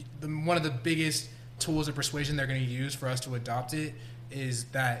one of the biggest tools of persuasion they're going to use for us to adopt it is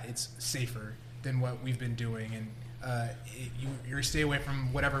that it's safer than what we've been doing, and you stay away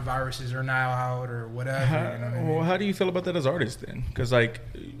from whatever viruses are now out or whatever. You know what I mean? Well, how do you feel about that as artists then? Because like,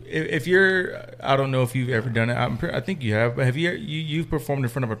 if you're, I don't know if you've ever done it. I think you have. But have you've performed in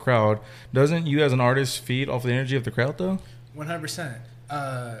front of a crowd? Doesn't you as an artist feed off the energy of the crowd though? 100%.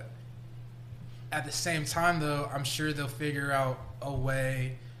 At the same time, though, I'm sure they'll figure out a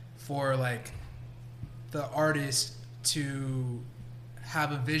way for like the artist to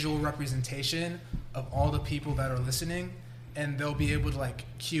have a visual representation of all the people that are listening, and they'll be able to like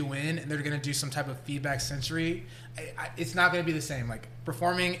cue in, and they're going to do some type of feedback sensory. It's not going to be the same. Like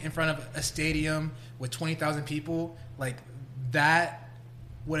performing in front of a stadium with 20,000 people, like that,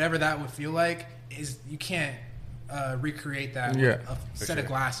 whatever that would feel like, is you can't recreate that with a set of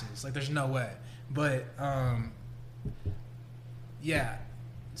glasses. Like there's no way. But yeah.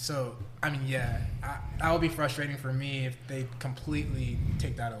 So I mean, yeah, that would be frustrating for me if they completely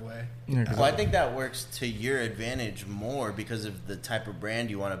take that away. Well, I think that works to your advantage more because of the type of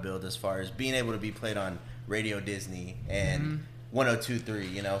brand you want to build, as far as being able to be played on Radio Disney and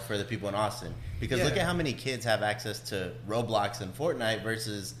 102.3, you know, for the people in Austin. Because look at how many kids have access to Roblox and Fortnite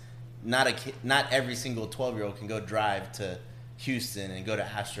versus not every single 12-year-old can go drive to Houston and go to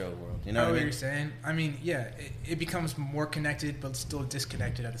Astro World. You know what I mean? You're saying? I mean, yeah, it becomes more connected, but still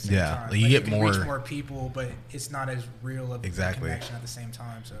disconnected at the same time. Like you get can more, reach more people, but it's not as real of a connection at the same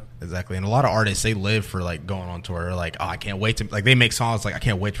time. So exactly, and a lot of artists, they live for like going on tour. They're like, oh, I can't wait to, like, they make songs like, I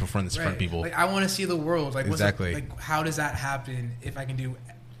can't wait to perform this in front of people. Like, I want to see the world. Like, exactly. Like, how does that happen if I can do?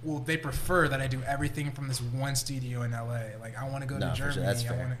 Well, they prefer that I do everything from this one studio in LA. Like, I want to go to Germany.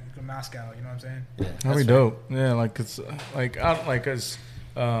 Sure, I want to go to Moscow. You know what I'm saying? Yeah, that'd be dope. Yeah, like it's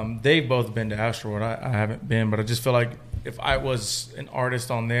cause they've both been to Astro World. I haven't been, but I just feel like if I was an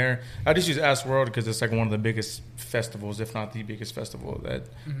artist on there, I just use Astro World because it's like one of the biggest festivals, if not the biggest festival that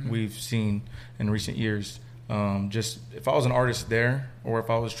we've seen in recent years. Just if I was an artist there, or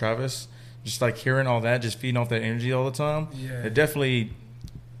if I was Travis, just like hearing all that, just feeding off that energy all the time, it definitely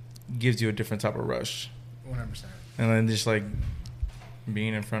gives you a different type of rush. 100%. And then just like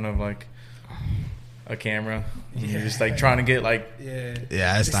being in front of like a camera, and you're just like trying to get like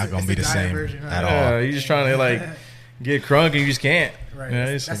it's not gonna be the same at all. You're just trying to like get crunk and you just can't. Right.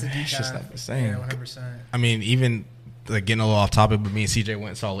 It's that's just not the same. Yeah, 100%. I mean, even like getting a little off topic, but me and CJ went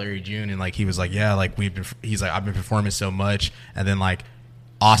and saw Larry June, and like he was like, yeah, like he's like, I've been performing so much, and then like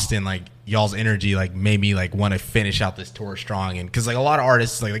Austin, like y'all's energy like made me like want to finish out this tour strong. And because like a lot of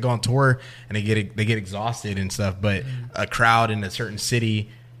artists, like they go on tour and they get exhausted and stuff, but a crowd in a certain city,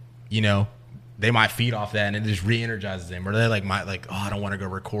 you know, they might feed off that and it just re-energizes them, or they like might like, oh, I don't want to go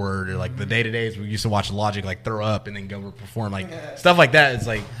record, or like the day-to-days we used to watch Logic like throw up and then go perform, like stuff like that. It's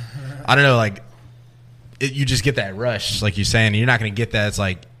like, I don't know, like you just get that rush, like you're saying, and you're not going to get that. It's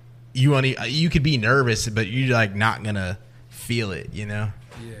like you could be nervous, but you're like not gonna feel it, you know.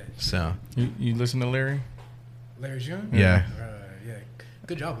 Yeah. So You listen to Larry? Larry June? yeah, Yeah.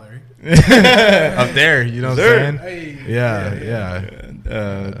 Good job, Larry. up there, you know what I'm saying? Hey. Yeah.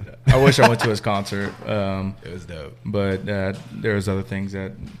 I wish I went to his concert. It was dope. But there was other things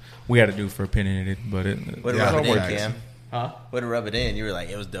that we had to do for Opinionated. But it Would Yeah, rub it in, works. Cam? Huh? Would rub it in? You were like,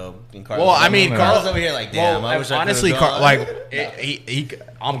 it was dope. And Carlos Well, was I mean, like, Carlos- Carlos over here like, damn. I wish honestly, I could've gone. he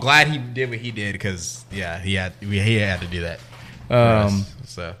I'm glad he did what he did because he had to do that. for Um, us,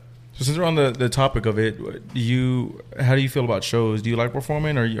 so. So since we're on the topic of it, how do you feel about shows? Do you like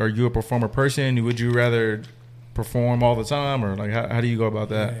performing, or are you a performer person? Would you rather perform all the time, or like how do you go about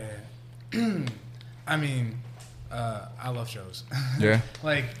that? Yeah. I mean, I love shows. Yeah.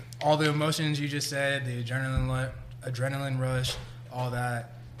 Like all the emotions you just said, the adrenaline rush, all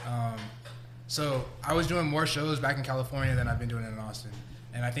that. So I was doing more shows back in California than I've been doing in Austin,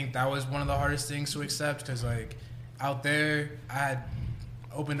 and I think that was one of the hardest things to accept because like out there I had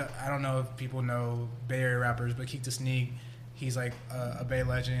opened up. I don't know if people know Bay Area rappers, but Keek the Sneak, he's like a Bay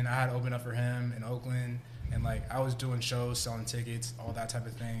legend. I had opened up for him in Oakland, and like I was doing shows, selling tickets, all that type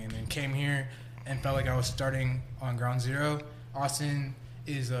of thing, and then came here and felt like I was starting on ground zero. Austin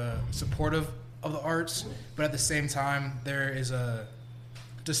is supportive of the arts, but at the same time, there is a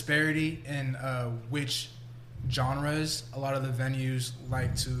disparity in which genres a lot of the venues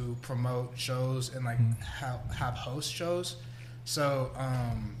like to promote shows and like have host shows. So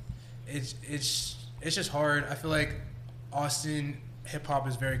it's just hard. I feel like Austin hip hop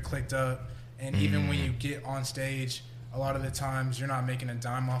is very clicked up, and even when you get on stage, a lot of the times you're not making a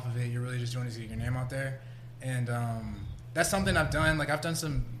dime off of it. You're really just doing it to get your name out there, and that's something I've done. Like I've done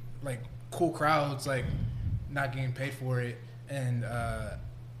some like cool crowds, like not getting paid for it, and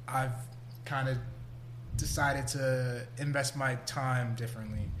I've kind of decided to invest my time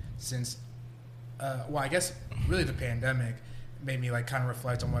differently since. Well, I guess really the pandemic made me like kind of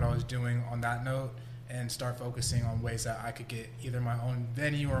reflect on what I was doing on that note and start focusing on ways that I could get either my own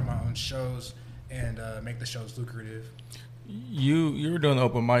venue or my own shows and make the shows lucrative. You were doing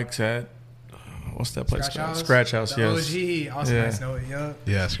open mics at what's that place Scratch called? House? Scratch House, The yes. OG, also Yeah. nice to know it, yup.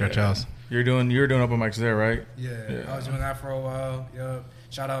 Yeah, Scratch House. You were doing open mics there, right? Yeah, I was doing that for a while, yup.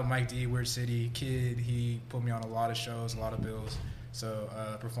 Shout out Mike D, Weird City Kid. He put me on a lot of shows, a lot of bills. So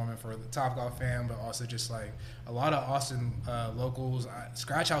performing for the Topgolf fam, but also just like a lot of Austin locals.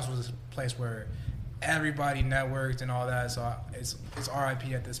 Scratch House was a place where everybody networked and all that. So it's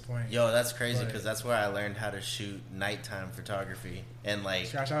RIP at this point. Yo, that's crazy But- because that's where I learned how to shoot nighttime photography and like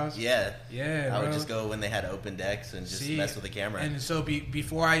Scratch House? Yeah, Yeah, I would bro. just go when they had open decks and just mess with the camera. And so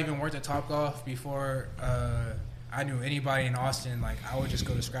before I even worked at Topgolf, before I knew anybody in Austin, like I would just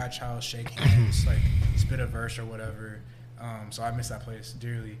go to Scratch House, shake hands, like spit a verse or whatever. So I miss that place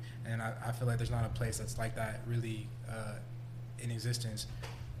dearly, and I feel like there's not a place that's like that really in existence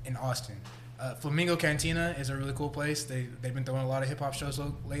in Austin. Flamingo Cantina is a really cool place. They've been throwing a lot of hip hop shows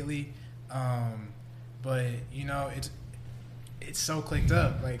lately, but you know it's so clicked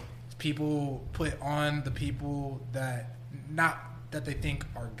up. Like people put on the people that not that they think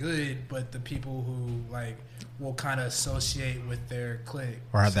are good, but the people who like will kind of associate with their clique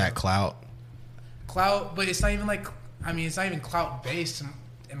Or have that clout. clout. But it's not even like it's not even clout based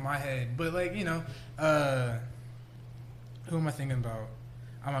in my head. But like who am I thinking about?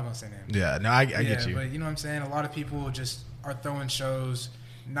 I'm not gonna say names. Yeah, no, I get you. But you know what I'm saying? A lot of people just are throwing shows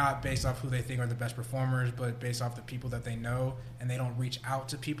not based off who they think are the best performers, but based off the people that they know, and they don't reach out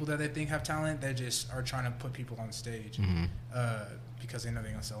to people that they think have talent. They just are trying to put people on stage because they know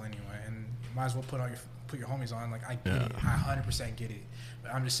they're gonna sell anyway, and you might as well put your homies on. Like I get it, I 100% get it.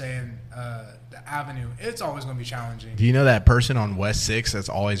 But I'm just saying the avenue, it's always gonna be challenging. Do you know that person on West 6 that's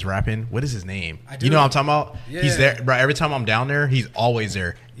always rapping? What is his name? I do. You know what I'm talking about? Yeah. He's there, bro. Every time I'm down there, he's always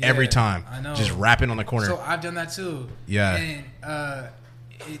there. Every Yeah, time. I know. Just rapping on the corner. So I've done that too. Yeah. And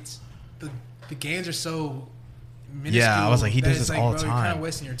it's the games are so minuscule. Yeah, I was like, he that does it's this all the bro, You're kind time. of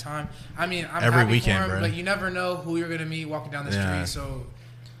wasting your time. I mean, I'm Every happy weekend, for him, bro. but you never know who you're gonna meet walking down the Yeah. street. So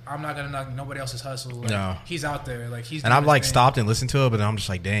I'm not gonna knock nobody else's hustle. Like, No. he's out there. Like he's. And doing I've his like thing. stopped and listened to it, but I'm just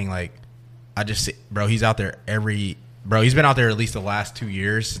like, dang, like I just see, bro, he's out there he's been out there at least the last 2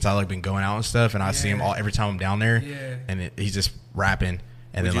 years since I like been going out and stuff, and I see him Yeah. every time I'm down there. Yeah. And he's just rapping.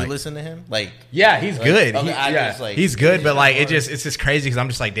 And Would then you like listen to him? Like, yeah, he's Like, good. okay, I Yeah, just, like- he's good, but like hard. it's just crazy because I'm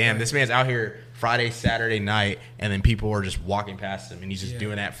just like, damn, this man's out here Friday, Saturday night, and then people are just walking past him, and he's just Yeah.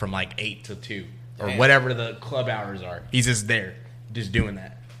 doing that from like 8 to 2 or Damn. whatever the club hours are. He's just there, just doing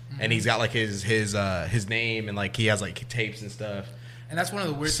that, and he's got like his name and like he has like tapes and stuff. And that's one of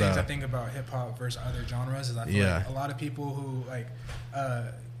the weird So- things I think about hip hop versus other genres is I feel Yeah. like a lot of people who like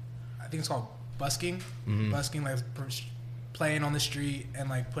I think it's called busking. Busking, like playing on the street and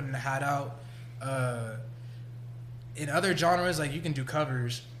like putting a hat out. In other genres, like you can do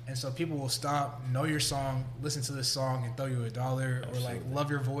covers, and so people will stop, know your song, listen to this song, and throw you $1, or like love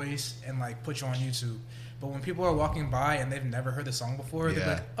your voice and like put you on YouTube. But when people are walking by and they've never heard the song before, they're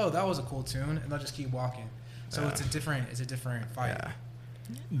like, "Oh, that was a cool tune," and they'll just keep walking. So it's a different fight. Yeah.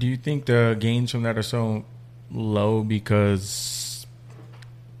 Do you think the gains from that are so low because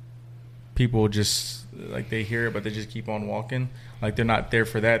people just like they hear it but they just keep on walking? Like they're not there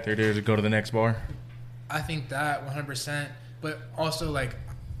for that. They're there to go to the next bar. I think that 100%. But also like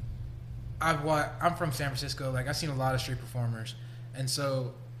I'm from San Francisco. Like I've seen a lot of street performers, and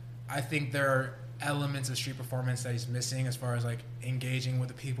so I think there are elements of street performance that he's missing as far as like engaging with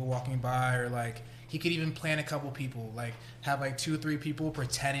the people walking by, or like he could even plan a couple people, like have like 2 or 3 people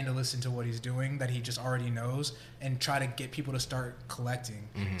pretending to listen to what he's doing that he just already knows, and try to get people to start collecting.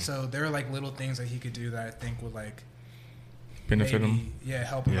 So there are like little things that he could do that I think would like Benefit him. Yeah,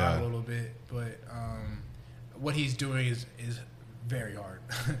 help him out a little bit. But what he's doing is very hard.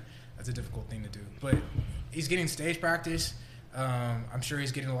 That's a difficult thing to do. But he's getting stage practice. I'm sure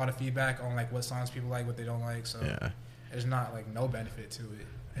he's getting a lot of feedback on like what songs people like, what they don't like. So there's not like no benefit to it.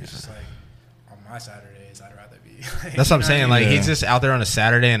 It's just like on my Saturdays, I'd rather be. That's what I'm saying. Like he's just out there on a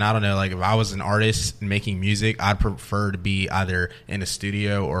Saturday, and I don't know. Like if I was an artist making music, I'd prefer to be either in a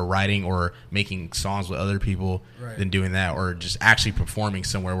studio or writing or making songs with other people than doing that, or just actually performing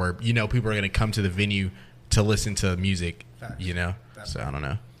somewhere where people are going to come to the venue to listen to music. Facts. So I don't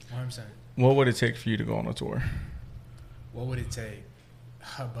know. 100%. What would it take for you to go on a tour? What would it take?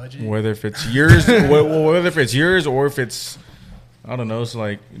 A budget? Whether if it's yours, whether if it's yours or if it's, I don't know. It's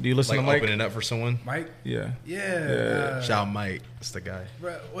like, do you listen Like to Mike? opening up for someone. Mike? Yeah. Yeah. Shout out Mike. That's the guy.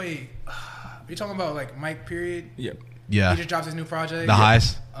 Wait, you talking about like Mike? Period. Yep. Yeah. He just dropped his new project. The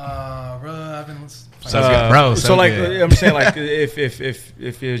Highs. Bro, I've been. Bro, so like good. I'm saying, like if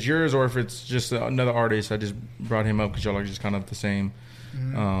it's yours or if it's just another artist, I just brought him up because y'all are just kind of the same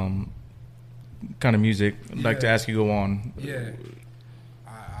kind of music. I'd like to ask you go on. Yeah,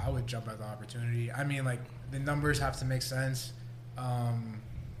 I would jump at the opportunity. I mean, like the numbers have to make sense.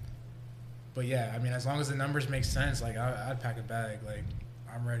 But yeah, I mean, as long as the numbers make sense, like I'd pack a bag. Like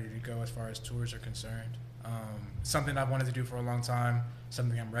I'm ready to go as far as tours are concerned. Something I've wanted to do for a long time.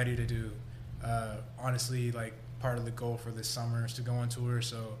 Something I'm ready to do. Honestly, like part of the goal for this summer is to go on tour.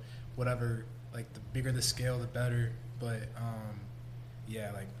 So whatever, like the bigger the scale, the better. But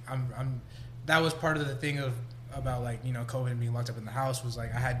yeah, like I'm. That was part of the thing about like COVID and being locked up in the house was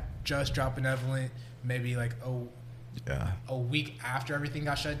like I had just dropped Benevolent, maybe like a week after everything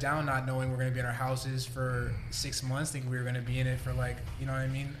got shut down, not knowing we're gonna be in our houses for 6 months, thinking we were gonna be in it for like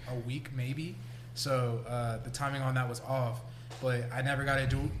a week maybe. So the timing on that was off. But I never got to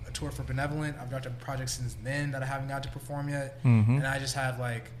do a tour for Benevolent. I've dropped a project since then that I haven't got to perform yet, and I just have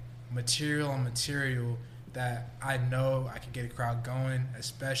like material on material that I know I could get a crowd going,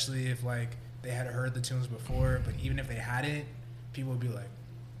 especially if like they had heard the tunes before. But even if they hadn't, people would be like,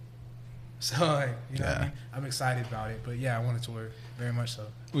 so like, what I mean? I'm excited about it. But yeah, I want to tour very much so.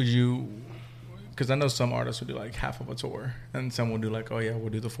 Would you? Because I know some artists would do like half of a tour, and some will do like, oh yeah, we'll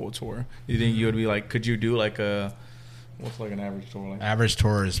do the full tour. You think you would be like, could you do like what's like an average tour like? Average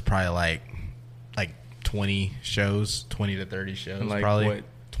tour is probably like 20 shows, 20 to 30 shows, like probably. What,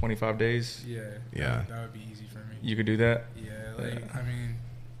 25 days? Yeah. That would be easy for me. You could do that? Yeah, like I mean,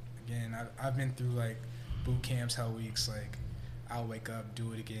 again, I've been through like boot camps, hell weeks. Like I'll wake up,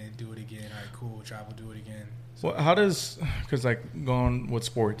 do it again. All right, cool, travel, do it again. So, Well, how does, because like going with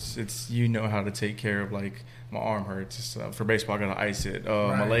sports, it's how to take care of like my arm hurts. For baseball, I gotta ice it.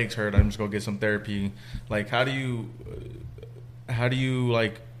 My legs hurt. I'm just gonna get some therapy. Like, how do you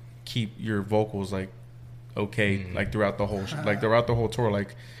like keep your vocals like okay like throughout the whole tour?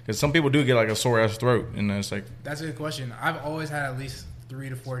 Like, because some people do get like a sore ass throat, and it's like that's a good question. I've always had at least 3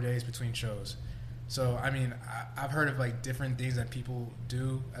 to 4 days between shows. So I mean, I've heard of like different things that people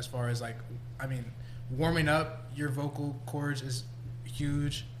do as far as like, I mean, warming up your vocal cords is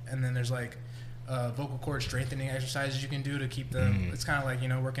huge, and then there's like vocal cord strengthening exercises you can do to keep them. It's kind of like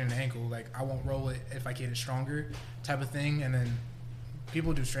working an ankle. Like I won't roll it if I get it stronger, type of thing. And then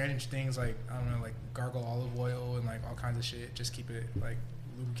people do strange things like I don't know, like gargle olive oil and like all kinds of shit. Just keep it like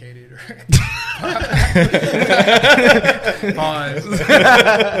lubricated. Pause. Yeah,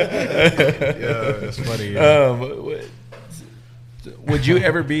 that's funny. Would you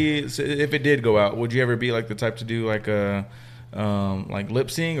ever be, if it did go out, would you ever be like the type to do like a like lip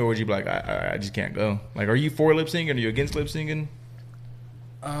sync, or would you be like I just can't go? Like, are you for lip syncing? Are you against lip syncing?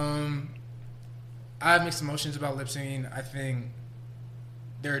 I have mixed emotions about lip syncing. I think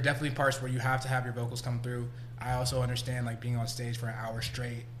there are definitely parts where you have to have your vocals come through. I also understand like being on stage for an hour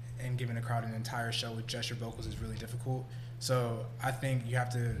straight and giving a crowd an entire show with just your vocals is really difficult. So I think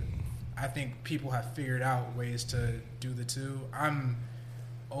people have figured out ways to do the two. I'm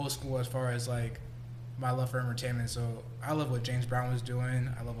old school as far as like my love for entertainment. So I love what James Brown was doing.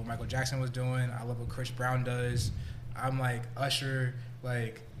 I love what Michael Jackson was doing. I love what Chris Brown does. I'm like Usher.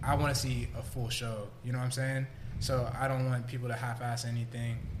 Like I want to see a full show. You know what I'm saying? So I don't want people to half-ass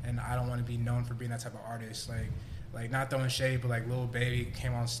anything, and I don't want to be known for being that type of artist. Like not throwing shade, but like Lil Baby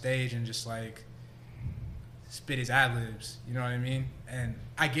came on stage and just like spit his ad-libs. You know what I mean? And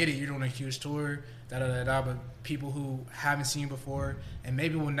I get it. You're doing a huge tour, but people who haven't seen you before and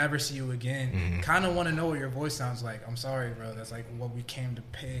maybe will never see you again kind of want to know what your voice sounds like. I'm sorry, bro. That's like what we came to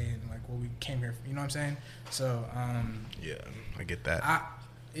pay and like what we came here for. You know what I'm saying? So yeah, I get that.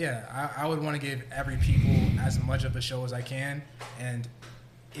 I would want to give every people as much of a show as I can. And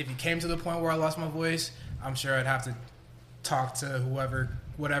if it came to the point where I lost my voice, I'm sure I'd have to talk to whatever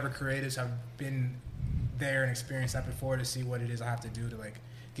creatives have been there and experienced that before to see what it is I have to do to like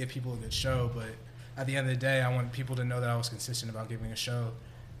give people a good show. But at the end of the day, I want people to know that I was consistent about giving a show,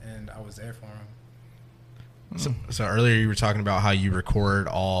 and I was there for them. So earlier you were talking about how you record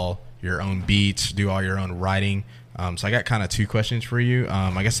all your own beats, do all your own writing. So I got kind of two questions for you.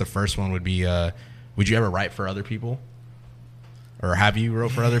 I guess the first one would be, would you ever write for other people? Or have you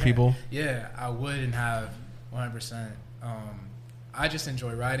wrote for other people? Yeah, I would and have 100%. I just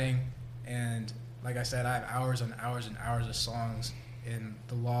enjoy writing, and like I said, I have hours and hours and hours of songs in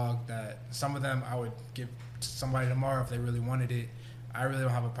the log that some of them I would give to somebody tomorrow if they really wanted it. I really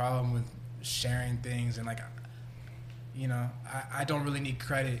don't have a problem with sharing things, and like, you know, I don't really need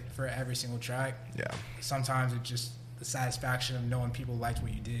credit for every single track. Yeah. Sometimes it's just the satisfaction of knowing people liked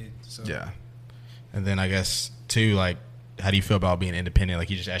what you did. So yeah. And then I guess too, like, how do you feel about being independent? Like,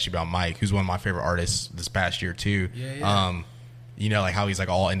 he just asked you about Mike, who's one of my favorite artists this past year too. Yeah. You know, like how he's like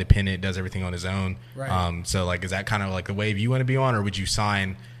all independent, does everything on his own. Right. So like, is that kind of like the wave you want to be on, or would you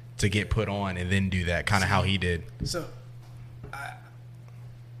sign to get put on and then do that, kind of how he did? So,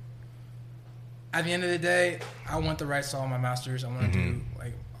 at the end of the day, I want the rights to all my masters. I want to do,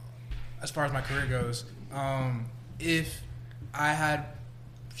 like, as far as my career goes, if I had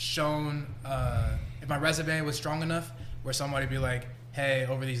shown, if my resume was strong enough where somebody be like, hey,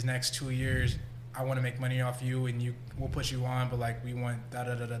 over these next 2 years, I want to make money off you and we'll put you on, but like we want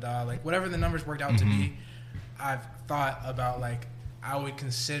da-da-da-da-da, like whatever the numbers worked out to be, I've thought about like, I would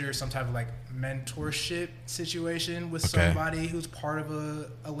consider some type of like mentorship situation with somebody who's part of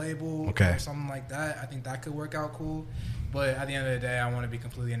a label or something like that. I think that could work out cool. But at the end of the day, I want to be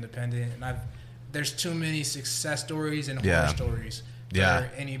completely independent. And there's too many success stories and horror stories for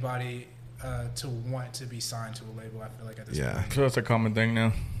anybody to want to be signed to a label, I feel like, at this point. So that's a common thing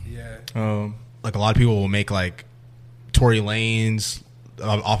now. Yeah. Like a lot of people will make like Tory Lanez,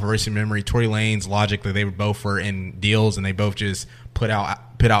 off of Recent Memory, Tory Lanez, Logic, that they both were in deals and they both just put out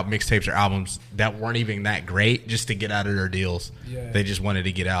mixtapes or albums that weren't even that great just to get out of their deals. Yeah. They just wanted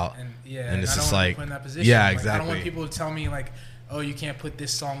to get out. And it's I just don't want like, to put in that position. yeah, like, exactly. I don't want people to tell me like, oh, you can't put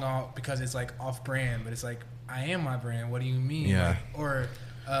this song out because it's like off brand, but it's like, I am my brand. What do you mean? Yeah. Like, or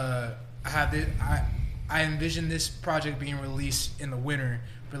I envision this project being released in the winter,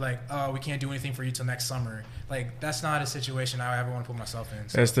 but like, oh, we can't do anything for you till next summer. Like, that's not a situation I ever want to put myself in.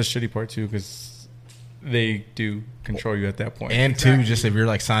 So. That's the shitty part too, because they do control you at that point. And too, just if you're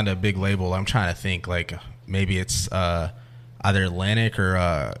like signed to a big label, I'm trying to think like maybe it's either Atlantic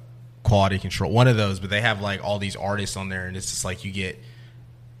or Quality Control, one of those, but they have like all these artists on there, and it's just like you get,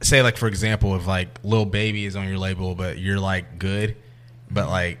 say like for example, if like Lil Baby is on your label, but you're like good, but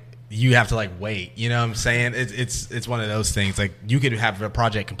like you have to like wait, you know what I'm saying? It's one of those things. Like you could have a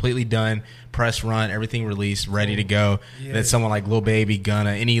project completely done, press run, everything released, ready to go. Yeah. Then someone like Lil Baby,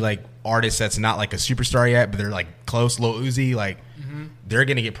 Gunna, any like artist that's not like a superstar yet, but they're like close, Lil Uzi, like they're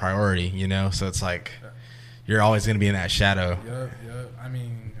gonna get priority, you know? So it's like you're always gonna be in that shadow. Yep. I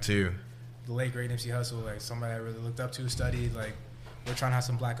mean, too. The late great Nipsey Hussle, like somebody I really looked up to, studied. Like we're trying to have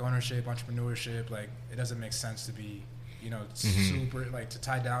some black ownership, entrepreneurship. Like it doesn't make sense to be, you know, super like to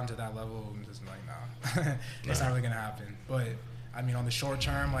tie down to that level. And just like nah, it's not really gonna happen. But I mean, on the short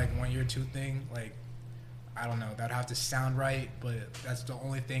term, like 1 year, 2 thing, like I don't know, that'd have to sound right. But that's the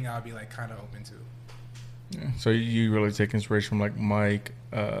only thing I'd be like kind of open to. Yeah. So you really take inspiration from like Mike,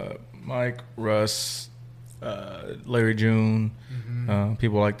 Russ, Larry June,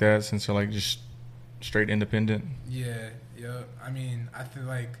 people like that, since they're like just straight independent. Yeah. I mean, I feel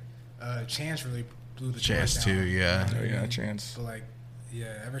like Chance really blew the Chance doors too, down. yeah. You know what I mean? Chance. But like,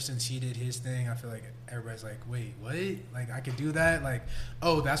 Yeah, ever since he did his thing, I feel like everybody's like, wait, what? Like, I could do that? Like,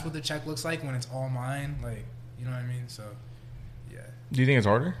 oh, that's what the check looks like when it's all mine? Like, you know what I mean? So, yeah. Do you think it's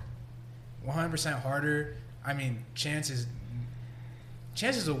harder? 100% harder. I mean, Chance is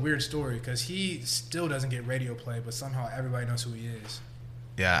a weird story because he still doesn't get radio play, but somehow everybody knows who he is.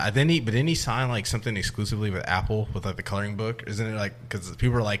 Yeah, didn't he sign like something exclusively with Apple with like the coloring book? Isn't it like because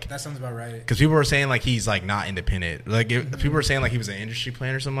people are like That sounds about right. because people were saying like he's like not independent. Like people were saying like he was an industry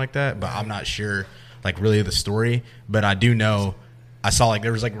plan or something like that. But I'm not sure like really the story. But I do know I saw like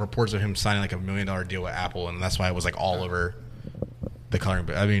there was like reports of him signing like $1 million deal with Apple, and that's why it was like all over the coloring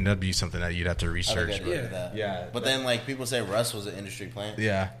book. I mean, that'd be something that you'd have to I research. think I'd look at that. Yeah. But then, like, people say Russ was an industry plant.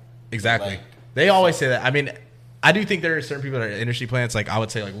 Yeah, exactly. Like- They always say that. I mean, I do think there are certain people that are industry plants. Like I would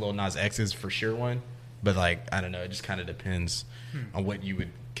say, like Lil Nas X is for sure one, but like I don't know. It just kind of depends on what you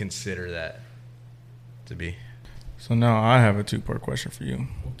would consider that to be. So now I have a 2-part question for you.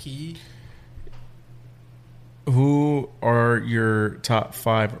 Okay. Who are your top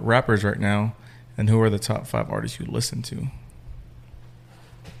 5 rappers right now, and who are the top 5 artists you listen to?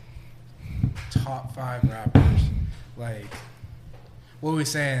 Top 5 rappers. Like, what are we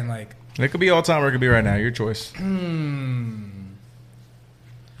saying? Like, It could be all time or it could be right now. Your choice. no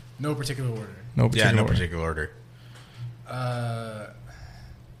particular order. No particular Yeah, no order. particular order.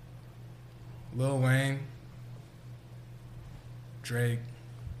 Lil Wayne, Drake,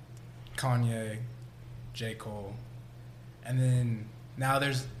 Kanye, J. Cole, and then now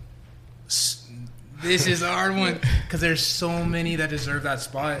this is a hard one because there's so many that deserve that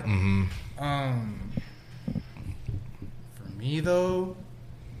spot. Mm-hmm. For me though,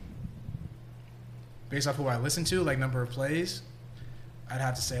 based off who I listen to, like number of plays, I'd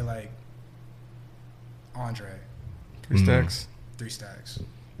have to say like Andre, 3 Stacks. 3 Stacks.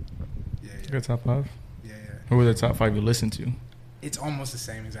 Yeah. Good top 5. Yeah. Who are the top 5 you listen to? It's almost the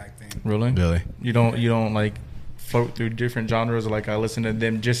same exact thing. Really? Billy. You don't like float through different genres. Like I listen to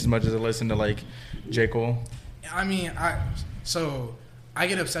them just as much as I listen to like J. Cole. I mean, I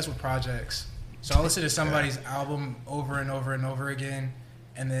get obsessed with projects. So I'll listen to somebody's album over and over and over again,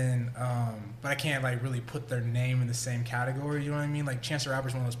 and then, but I can't like really put their name in the same category. You know what I mean? Like Chance the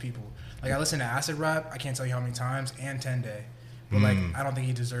Rapper's one of those people. Like I listen to Acid Rap. I can't tell you how many times, and 10 Day, but like I don't think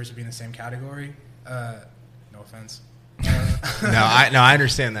he deserves to be in the same category. No offense. I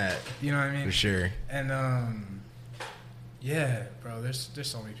understand that You know what I mean? for sure. And yeah, bro, there's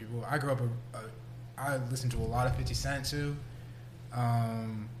so many people. I grew up. I listened to a lot of 50 Cent too.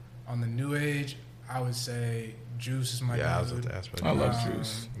 On the new age, I would say Juice is my Yeah, I was dude. about to ask about I that. love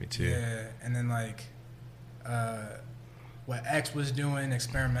Juice. Me too. Yeah, and then like what X was doing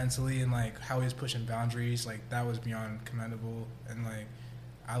experimentally and like how he was pushing boundaries, like that was beyond commendable. And like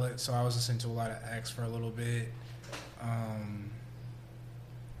I was listening to a lot of X for a little bit.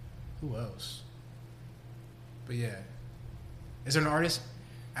 Who else? But yeah, is there an artist?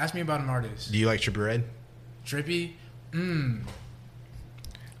 Ask me about an artist. Do you like Trippie Redd? Trippie,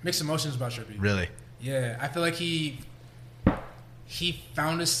 mixed emotions about Trippie. Really? Yeah, I feel like he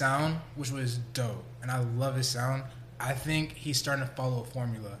found his sound, which was dope, and I love his sound. I think he's starting to follow a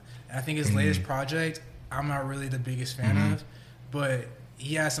formula, and I think his latest project, I'm not really the biggest fan of, but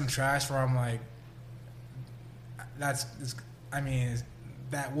he has some tracks where I'm like, that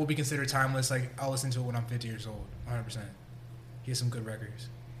will be considered timeless. Like I'll listen to it when I'm 50 years old, 100%. He has some good records.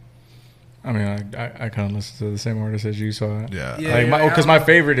 I mean, I kind of listen to the same artist as you, so Yeah. Yeah. because my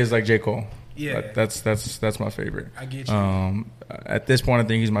favorite is like J. Cole. Yeah. That's my favorite. I get you. At this point, I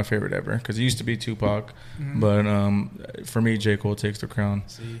think he's my favorite ever because he used to be Tupac, but for me, J. Cole takes the crown.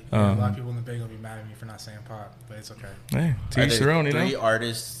 See, a lot of people in the Bay gonna be mad at me for not saying pop, but it's okay. Hey, to Are each there their own, you 3 know.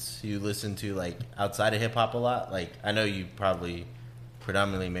 artists you listen to like outside of hip hop a lot? Like I know you probably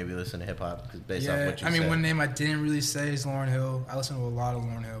predominantly maybe listen to hip hop because based off what you I mean, said. one name I didn't really say is Lauryn Hill. I listen to a lot of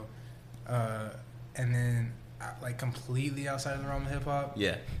Lauryn Hill, and then like completely outside of the realm of hip hop.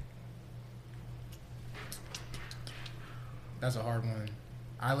 Yeah. That's a hard one.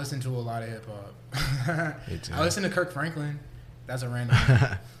 I listen to a lot of hip hop. Me too. I listen to Kirk Franklin. That's a random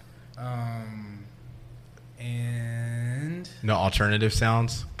one. And No alternative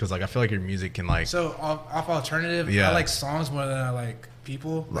sounds? Because like I feel like your music can like. so off alternative, Yeah. I like songs more than I like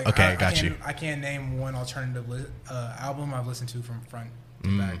people. Like, Okay, got you. I can't name one alternative album I've listened to from front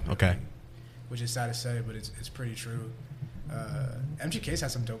to back. Okay. Which is sad to say, but it's pretty true. MGK's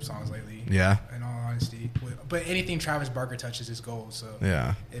had some dope songs lately. Yeah. In all honesty, but anything Travis Barker touches is gold. So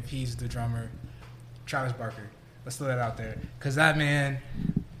Yeah. if he's the drummer, Travis Barker, let's throw that out there. Because that man,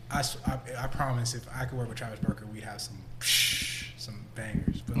 I promise, if I could work with Travis Barker, we'd have some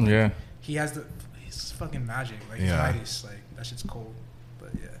bangers. But like, Yeah. he's fucking magic. Like Yeah. Midas, like that shit's cold.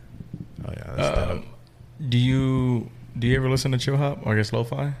 yeah. Oh yeah, that's dope. Do you ever listen to chill hop or I guess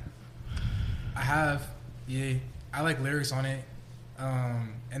lo-fi? I have, yeah. I like lyrics on it,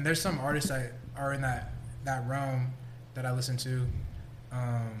 and there's some artists that are in that realm that I listen to,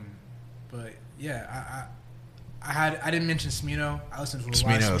 but yeah, I didn't mention Smino. I listened to a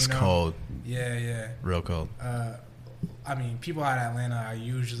lot of Smino's Smino. cold, Yeah. real cold. I mean, people out of Atlanta I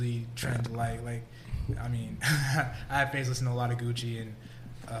usually trend to like. I mean, I have phase listen to a lot of Gucci and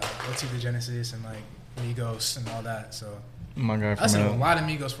OT the Genesis and like Migos and all that. So My guy I from listened to a L- lot of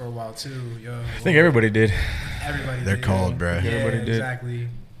Migos for a while too. Yo, I think everybody did. everybody. They're did. cold, bro. Yeah, Everybody did. exactly.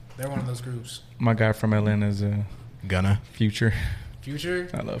 They're one of those groups. My guy from Atlanta is Gunna. Future. Future,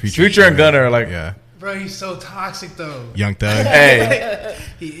 I love Future. Future and Gunna are like, Yeah, bro, he's so toxic though. Young Thug. hey,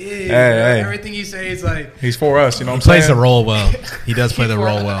 He Hey, is. bro. hey. Everything he says, like, he's for us. You know He what I'm plays saying? the role well. He does play the For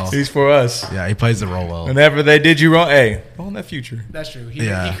role us. well. He's for us. Yeah, he plays the role well. Whenever they did you wrong, hey, own that Future. that's true. He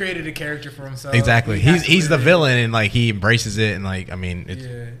Yeah. created a character for himself. Exactly. He has He's to the live it. villain, and like he embraces it, and like I mean,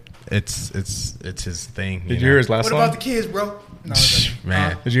 Yeah. it's his thing. Did you hear his last What song? about the kids, bro? No, I'm joking.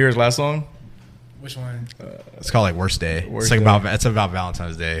 Man. Did you hear his last song? Which one? It's called like Worst Day. Worst it's like Day. it's about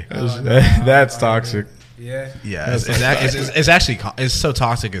Valentine's Day. Oh, no, That's I- toxic. Yeah. Yeah, it's actually it's so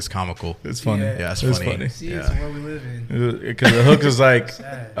toxic it's comical. It's funny. Yeah. Yeah, it's It's funny. funny. See, Yeah. it's the world we live in. Because the hook is like,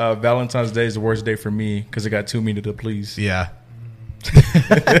 Sad. Valentine's Day is the worst day for me because it got too mean to please. Yeah,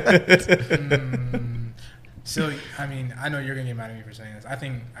 So, I mean, I know you're gonna get mad at me for saying this. I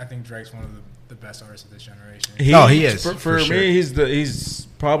think Drake's one of the best artists of this generation. He is, For for sure. me, he's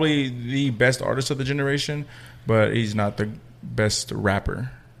probably the best artist of the generation, but he's not the best rapper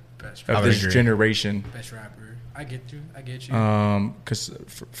Best, of I would this agree. generation. best rapper. I get you. Because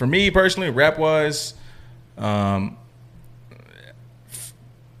for me personally, rap wise, I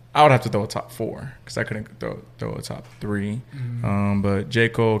would have to throw a top 4 because I couldn't throw a top 3. But J.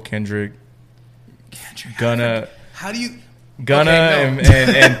 Cole, Kendrick, Gunna, How do you? Gunna, Okay,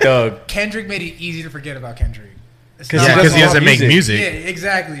 no. and Thug. Kendrick made it easy to forget about Kendrick. It's 'Cause not he like- because he doesn't make music. music. Yeah,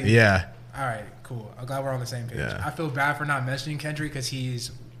 exactly. Yeah, All right, cool. I'm glad we're on the same page. Yeah. I feel bad for not mentioning Kendrick because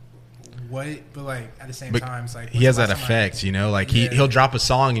he's but like at the same but time, it's like he has when's that the last time I- effect, you know. Like Yeah. he'll drop a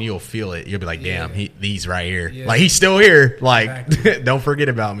song and you'll feel it. You'll be like, damn, Yeah. he's right here. Yeah. Like he's still here. Like Exactly. don't forget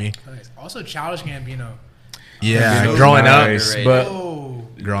about me. Also, Childish Gambino. Yeah, Gambino's growing nice, up. but Oh,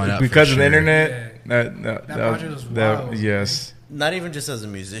 up, for because of the sure. internet, Yeah. that project was wild. yes. Not even just as a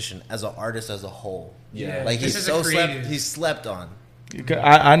musician, as an artist as a whole. Yeah. Like Just he's as a so creative. slept. He's slept on.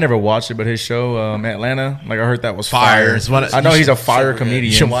 I never watched it, but his show Atlanta, like I heard that was Fire. fire. It's one of- I know you he's a should- fire so good. comedian.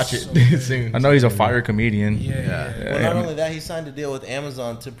 You should watch it So soon. I know he's a fire comedian. yeah. Well, not only that, he signed a deal with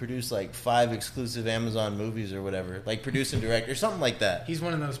Amazon to produce like 5 exclusive Amazon movies or whatever, like produce and direct or something like that. He's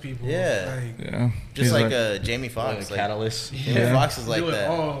one of those people. Yeah. Like, Yeah, Just He's like Jamie Foxx. Like, Catalyst. Jamie Yeah. Foxx is like do it that.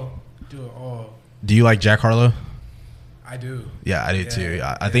 all. Do it all. Do you like Jack Harlow? I do. Yeah, I do Yeah, too.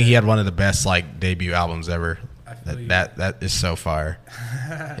 I yeah. think he had one of the best like debut albums ever. I feel you. That is so fire.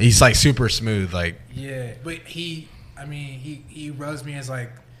 He's like super smooth. Like Yeah, but he rubs me as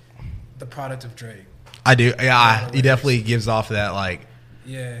like the product of Drake. I do. Yeah, he definitely gives off that like.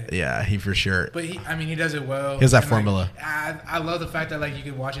 Yeah. Yeah, he for sure. But he does it well. He has that And, like, formula. I love the fact that like you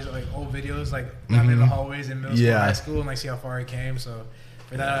can watch his like old videos like in the hallways in middle school, Yeah. and high school, and like see how far he came. So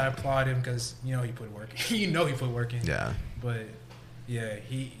for that, I applaud him because he put work. He put work in. Yeah, But yeah,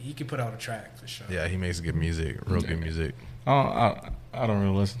 he can put out a track for sure. yeah, he makes good music, real good music. I don't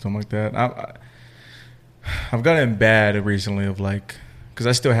really listen to him like that. I've gotten bad recently of like, because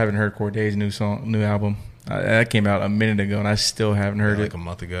I still haven't heard Corday's new album. That came out a minute ago, and I still haven't heard Like it. a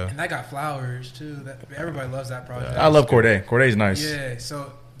month ago. And that got flowers too. That everybody loves that project. I love Corday. Corday's nice. Yeah,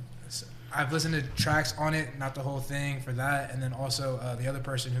 so I've listened to tracks on it, not the whole thing for that, and then also the other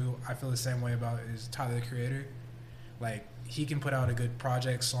person who I feel the same way about is Tyler the Creator. Like he can put out a good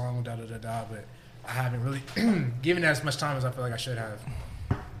project, song, da da da da, but I haven't really given it as much time as I feel like I should have.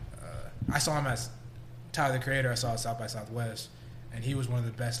 I saw him as Tyler the Creator. I saw it South by Southwest, and he was one of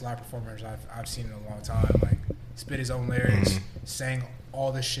the best live performers I've seen in a long time. Like spit his own lyrics, sang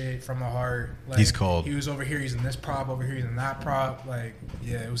all the shit from the heart. Like, He's cold. He was over here using this prop, over here using that prop. Like,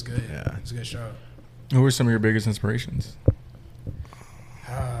 yeah, it was good. Yeah. It was a good show. Who were some of your biggest inspirations?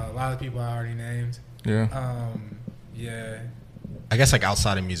 A lot of people I already named. Yeah. Yeah, I guess like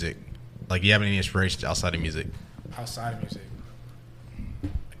outside of music. Like, do you have any inspirations outside of music? outside of music.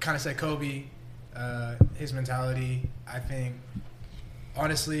 I kind of said Kobe, his mentality. I think,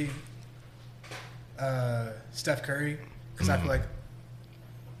 honestly, Steph Curry, because I feel like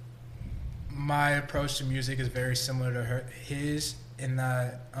my approach to music is very similar to his in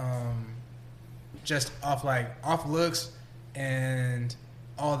that just off looks and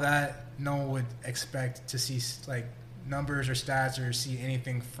all that, no one would expect to see like numbers or stats or see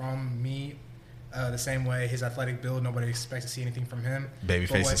anything from me. The same way his athletic build, nobody expects to see anything from him.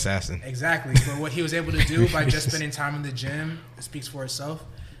 Babyface assassin. Exactly. But what he was able to do by just spending time in the gym speaks for itself.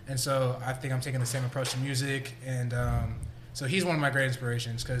 And so I think I'm taking the same approach to music. And so he's one of my great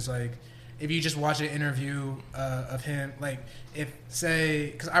inspirations because, like, if you just watch an interview of him, like, if,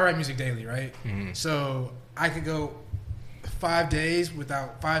 say, because I write music daily, right? Mm-hmm. So I could go 5 days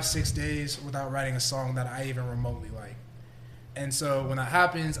without 5-6 days without writing a song that I even remotely like. And so when that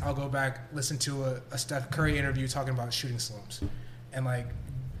happens, I'll go back, listen to a Steph Curry interview talking about shooting slumps. And, like,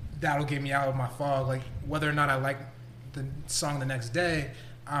 that'll get me out of my fog. Like, whether or not I like the song the next day,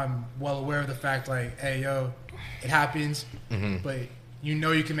 I'm well aware of the fact, like, hey, yo, it happens. Mm-hmm. But you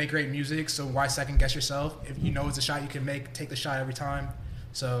know you can make great music, so why second guess yourself? If you know it's a shot you can make, take the shot every time.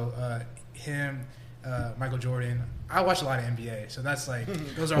 So him, Michael Jordan. I watch a lot of NBA, so that's like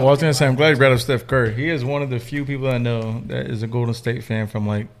those are. Well, I was gonna say, I'm glad you brought up Steph Curry. He is one of the few people I know that is a Golden State fan from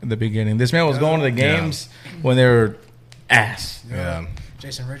like the beginning. This man was going to the games when they were ass. Yeah.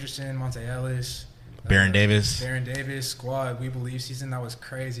 Jason Richardson, Monte Ellis, Baron Davis, Squad. We Believe season, that was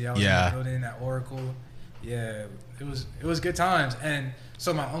crazy. I was in the building at Oracle. Yeah, it was good times. And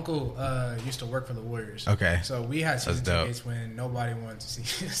so my uncle used to work for the Warriors. Okay. So we had season tickets when nobody wanted to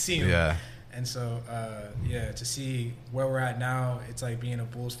see him. Yeah. And so, to see where we're at now, it's like being a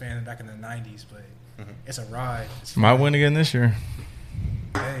Bulls fan back in the 90s, but it's a ride. Might win again this year.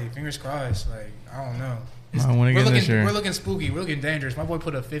 Hey, fingers crossed. Like, I don't know. Might win again this year. We're looking spooky. We're looking dangerous. My boy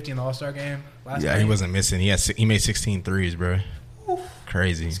put up 50 in the All-Star game last night. He wasn't missing. He made 16 threes, bro. Oof.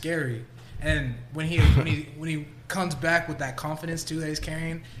 Crazy. Scary. And when he comes back with that confidence, too, that he's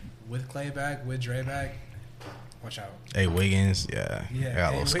carrying, with Clay back, with Dre back, watch out. Hey, Wiggins, yeah. I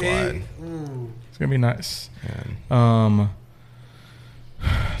got a little squad. Ooh. It's going to be nice. I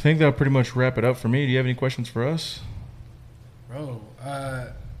think that'll pretty much wrap it up for me. Do you have any questions for us? Bro,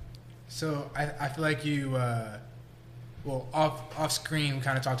 so I feel like you, off screen, we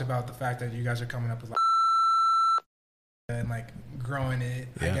kind of talked about the fact that you guys are coming up with, like, and, like, growing it.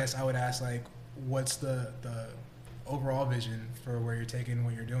 Yeah. I guess I would ask, like, what's the overall vision for where you're taking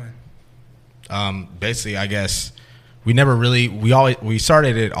what you're doing? Basically, I guess we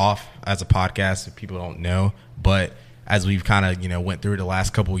started it off as a podcast, if people don't know, but as we've kind of, went through the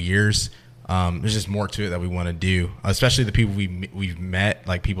last couple of years, there's just more to it that we want to do, especially the people we've met,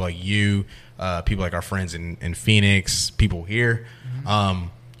 like people like you, people like our friends in Phoenix, people here. Mm-hmm.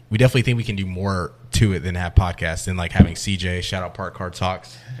 We definitely think we can do more to it than have podcasts and like having CJ, shout out Park Card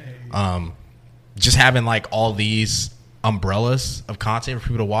Talks. Just having like all these umbrellas of content for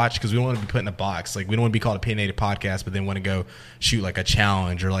people to watch, because we don't want to be put in a box. Like, we don't want to be called a opinionated podcast but then want to go shoot like a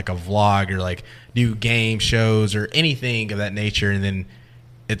challenge or like a vlog or like do game shows or anything of that nature, and then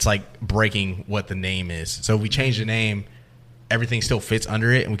it's like breaking what the name is. So if we change the name, everything still fits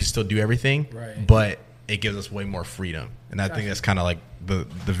under it and we can still do everything, right, but it gives us way more freedom. And I think that's kind of like the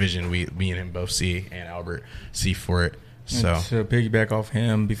vision me and him both see, and Albert see for it. So to piggyback off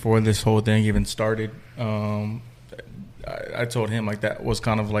him, before this whole thing even started, I told him like that was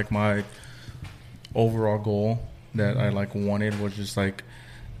kind of like my overall goal that I like wanted, was just like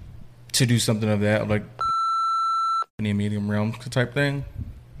to do something of that, like in the medium realm type thing,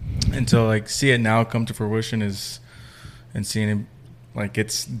 and to like see it now come to fruition and seeing it like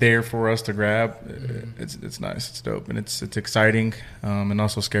it's there for us to grab. It's nice, it's dope, and it's exciting, and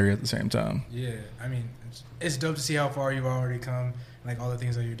also scary at the same time. Yeah, I mean, it's dope to see how far you've already come, like all the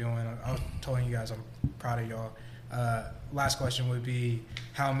things that you're doing. I was telling you guys I'm proud of y'all. Last question would be,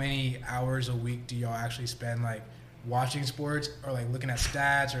 how many hours a week do y'all actually spend like watching sports or like looking at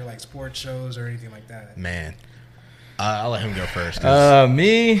stats or like sports shows or anything like that? Man, I'll let him go first.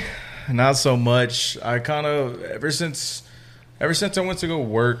 Me, not so much. I kind of ever since I went to go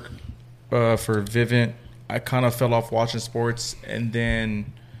work for Vivint, I kind of fell off watching sports, and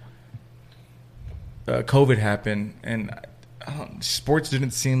then COVID happened, and sports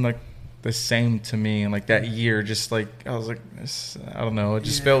didn't seem like the same to me. And like that year, just like I was like, I don't know, it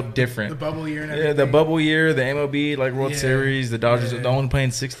just felt different. The bubble year and everything. Yeah, the bubble year, the MLB like World Series, the Dodgers are only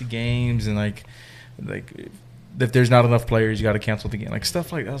playing 60 games, and like if there's not enough players, you got to cancel the game, like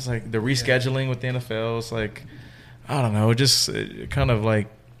stuff like that. I was like, the rescheduling with the NFL, it's like, I don't know, it kind of like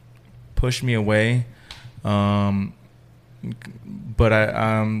pushed me away. But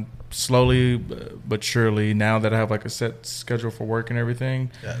I'm slowly but surely, now that I have like a set schedule for work and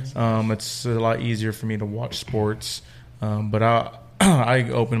everything, it's a lot easier for me to watch sports. But I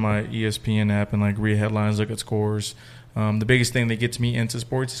open my ESPN app and like read headlines, look at scores. The biggest thing that gets me into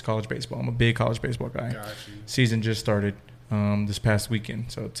sports is college baseball. I'm a big college baseball guy. Season just started. this past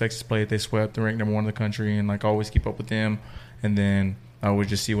weekend. So Texas played, they swept, they're ranked number 1 in the country, and like always keep up with them. And then I would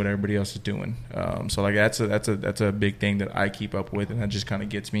just see what everybody else is doing. So like that's a big thing that I keep up with, and that just kind of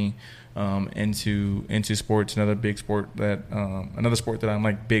gets me into sports. Another big sport that another sport that I'm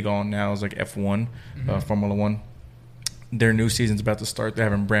like big on now is like F1, Formula One. Their new season's about to start. They're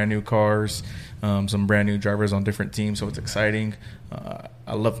having brand new cars, some brand new drivers on different teams, so it's exciting.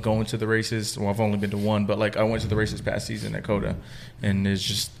 I love going to the races. Well, I've only been to one, but like I went to the races past season at COTA, and it's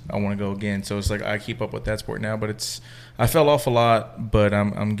just I want to go again. So it's like I keep up with that sport now, but I fell off a lot, but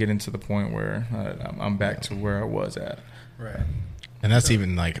I'm getting to the point where I'm back to where I was at. Right. And that's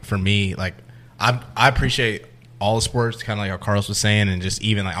even like for me, like I appreciate all the sports, kind of like how Carlos was saying, and just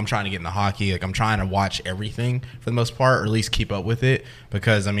even like I'm trying to get into hockey. Like I'm trying to watch everything for the most part, or at least keep up with it,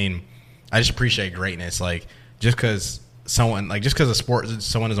 because I mean, I just appreciate greatness. Like just because someone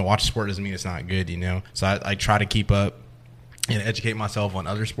doesn't watch a sport doesn't mean it's not good, you know. So I try to keep up and educate myself on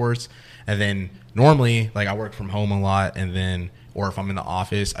other sports. And then normally, like I work from home a lot, and then or if I'm in the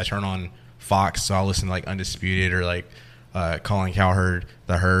office, I turn on Fox, so I'll listen to like Undisputed or like Colin Cowherd,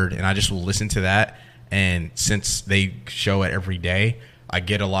 The Herd, and I just will listen to that. And since they show it every day, I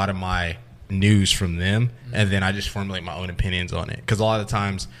get a lot of my news from them, and then I just formulate my own opinions on it. Because a lot of the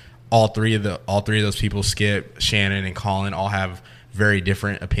times, all three of those people, Skip, Shannon, and Colin, all have very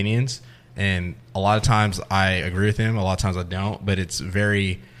different opinions. And a lot of times I agree with them, a lot of times I don't. But it's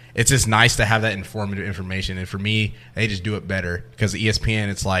just nice to have that informative information. And for me, they just do it better, because ESPN,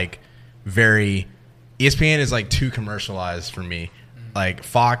 it's like ESPN is like too commercialized for me. Like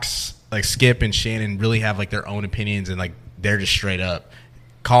Fox, like Skip and Shannon really have like their own opinions, and like they're just straight up.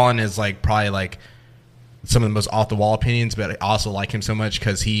 Colin is like probably like some of the most off the wall opinions, but I also like him so much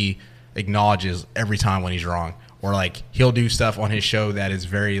because he acknowledges every time when he's wrong, or like he'll do stuff on his show that is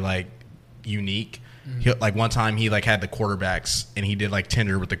very like unique. Like one time he like had the quarterbacks, and he did like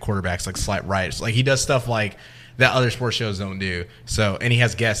Tinder with the quarterbacks, like slight rights. Like he does stuff like that other sports shows don't do. So, and he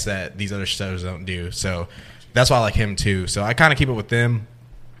has guests that these other shows don't do. So that's why I like him too. So I kind of keep it with them.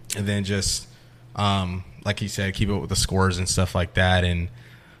 And then just, like he said, keep it with the scores and stuff like that. And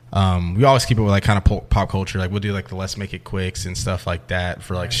we always keep it with like kind of pop culture. Like we'll do like the Let's Make It Quicks and stuff like that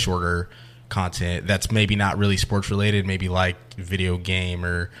for like shorter content that's maybe not really sports related, maybe like video game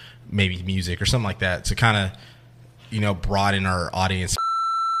or maybe music or something like that, to kind of, you know, broaden our audience,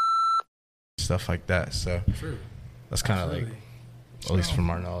 stuff like that. So True. That's kind of like, at least from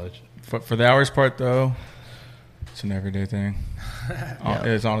our knowledge. For the hours part though, it's an everyday thing.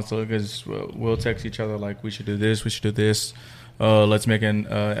 It's honestly because we'll text each other like, we should do this, we should do this. Let's make an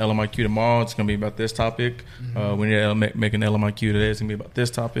LMIQ tomorrow. It's going to be about this topic. We need to make an LMIQ today. It's going to be about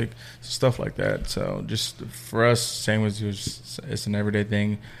this topic. So stuff like that. So just for us, same as you, it's an everyday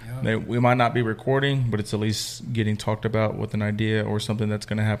thing. Yeah. We might not be recording, but it's at least getting talked about with an idea or something that's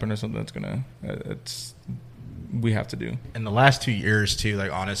going to happen or something that's going to we have to do. In the last 2 years too,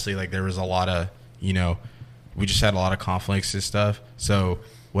 like honestly, like there was a lot of, you know, we just had a lot of conflicts and stuff. So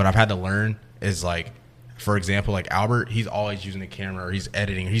what I've had to learn is like, for example, like Albert, he's always using the camera, or he's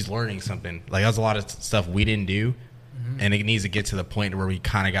editing, or he's learning something. Like that's a lot of stuff we didn't do, and it needs to get to the point where we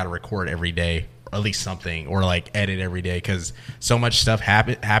kind of got to record every day, or at least something, or like edit every day, because so much stuff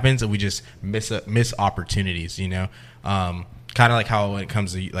happens and we just miss opportunities, you know. Kind of like how when it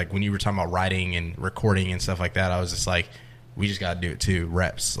comes to like when you were talking about writing and recording and stuff like that, I was just like, we just got to do it too,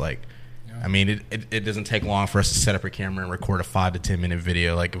 reps. Like, I mean, it doesn't take long for us to set up a camera and record a 5 to 10 minute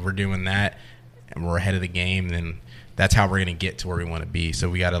video. Like if we're doing that and we're ahead of the game, then that's how we're going to get to where we want to be. So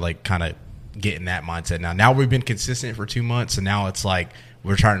we got to like kind of get in that mindset now. Now we've been consistent for 2 months, and now it's like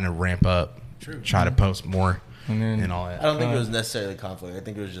we're trying to ramp up, try to post more and all that. I don't think it was necessarily conflict. I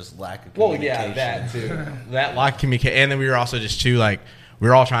think it was just lack of communication. Well, yeah, that too. That lack of communication. And then we were also just too, like, we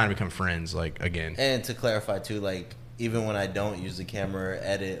were all trying to become friends, like, again. And to clarify too, like, even when I don't use the camera or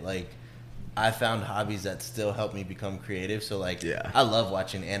edit, like, I found hobbies that still help me become creative. So like, I love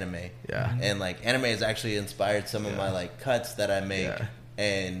watching anime. Yeah. And like, anime has actually inspired some of my like cuts that I make. Yeah.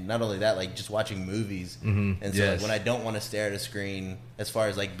 And not only that, like just watching movies. And so like, when I don't want to stare at a screen, as far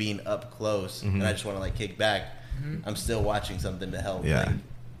as like being up close, and I just want to like kick back, I'm still watching something to help. Yeah. Like,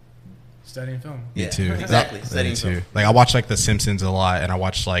 studying film. Me too. Exactly. Studying film. Like I watch like The Simpsons a lot, and I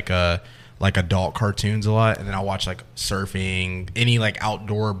watch like adult cartoons a lot, and then I watch like surfing, any like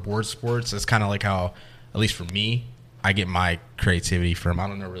outdoor board sports. It's kind of like how, at least for me, I get my creativity from. I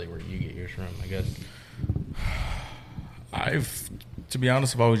don't know really where you get yours from, I guess. To be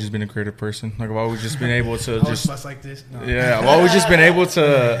honest, I've always just been a creative person. Like I've always just been able to just like this. No. Yeah, I've always just been able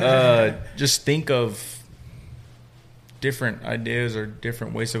to just think of different ideas or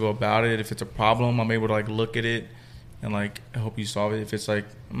different ways to go about it. If it's a problem, I'm able to like look at it and like help you solve it. If it's like,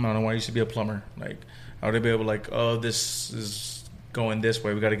 I don't know, I used to be a plumber. Like, I would be able to like, oh, this is going this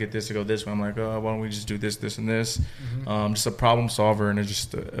way. We got to get this to go this way. I'm like, oh, why don't we just do this, this, and this? Just a problem solver and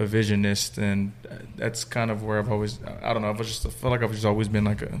just a visionist, and that's kind of where I've always, I don't know, I feel like I've just always been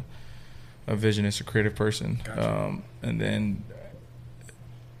like a visionist, a creative person. Gotcha. And then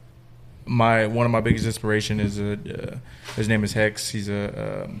one of my biggest inspiration is his name is Hex. He's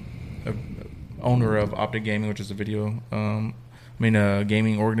a owner of Optic Gaming, which is a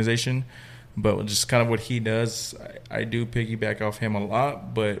gaming organization. But just kind of what he does, I do piggyback off him a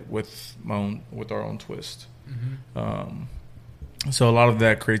lot, but with our own twist. So a lot of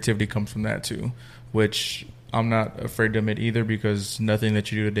that creativity comes from that too, which I'm not afraid to admit either, because nothing that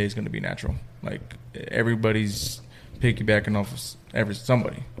you do today is going to be natural. Like, everybody's piggybacking off of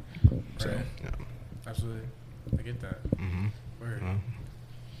somebody. So, Right. Yeah. Absolutely, I get that. Word.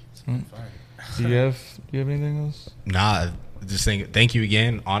 It's Mm. fine. do you have anything else? Nah, just thank you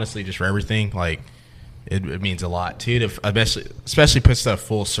again, honestly, just for everything. Like, it means a lot too, to especially put stuff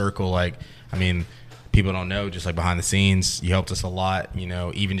full circle. Like, I mean, people don't know, just like behind the scenes, you helped us a lot, you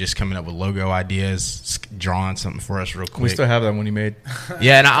know, even just coming up with logo ideas, drawing something for us real quick. We still have that one you made.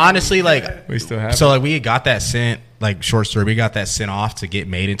 Yeah, and I honestly, like, We still have so it. like we got that sent, like, short story, we got that sent off to get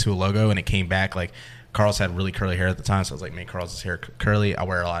made into a logo, and it came back. Like, Carl's had really curly hair at the time, so I was like, make Carl's hair curly. I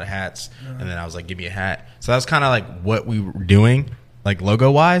wear a lot of hats, and then I was like, give me a hat. So that was kind of like what we were doing, like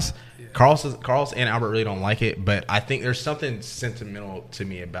logo wise. Carl's and Albert really don't like it, but I think there's something sentimental to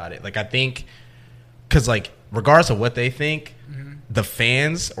me about it. Like, I think, because like regardless of what they think, the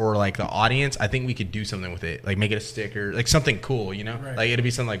fans or like the audience, I think we could do something with it, like make it a sticker, like something cool, you know? Right. Like, it'd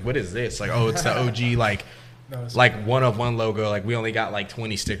be something like, what is this? Like, oh, it's the OG, like. No, it's Like one of one logo, like we only got like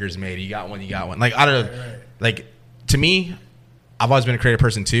 20 stickers made. You got one. Like, I don't know. Right. Like, to me, I've always been a creative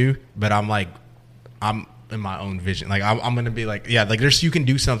person too, but I'm in my own vision. Like, I'm gonna be like, yeah, like you can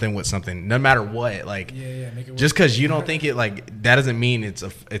do something with something, no matter what. Like, Yeah, make it work. just because you don't think it, like, that doesn't mean it's a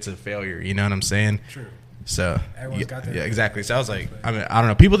failure. You know what I'm saying? True. So Everyone's got their- yeah, exactly. So I was like, I mean, I don't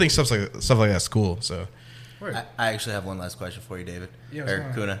know. People think stuff like that's cool. So Word. I actually have one last question for you, David. Yeah,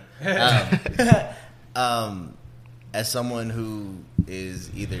 what's or going Kuna. As someone who is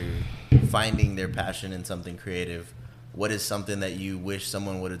either finding their passion in something creative, what is something that you wish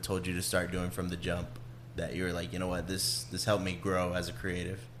someone would have told you to start doing from the jump, that you were like, you know what, this helped me grow as a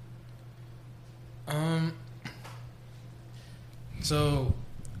creative? So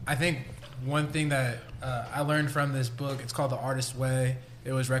I think one thing that I learned from this book, it's called The Artist's Way.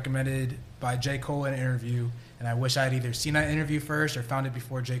 It was recommended by J. Cole in an interview, and I wish I had either seen that interview first or found it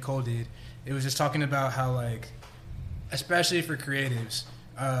before J. Cole did. It was just talking about how, like, especially for creatives,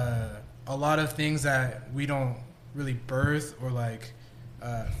 a lot of things that we don't really birth or like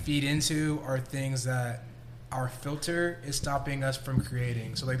feed into are things that our filter is stopping us from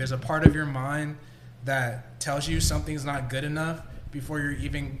creating. So like, there's a part of your mind that tells you something's not good enough before you're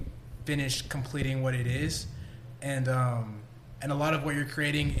even finished completing what it is, and a lot of what you're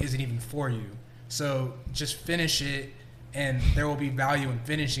creating isn't even for you. So just finish it, and there will be value in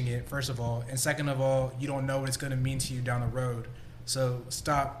finishing it, first of all. And second of all, you don't know what it's going to mean to you down the road. So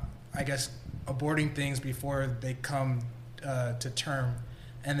stop, I guess, aborting things before they come to term.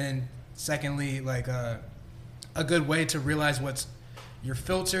 And then secondly, like a good way to realize what's your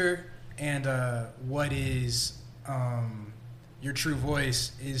filter and what is your true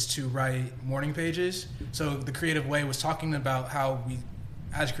voice is to write morning pages. So The Creative Way was talking about how we,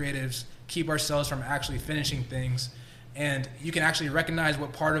 as creatives, keep ourselves from actually finishing things. And you can actually recognize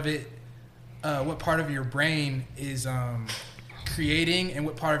what part of it, what part of your brain is creating, and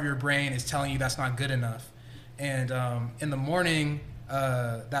what part of your brain is telling you that's not good enough. And in the morning,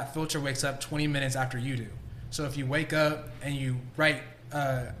 that filter wakes up 20 minutes after you do. So if you wake up and you write,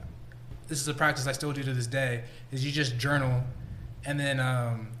 this is a practice I still do to this day, is you just journal, and then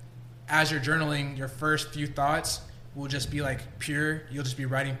as you're journaling, your first few thoughts will just be like pure. You'll just be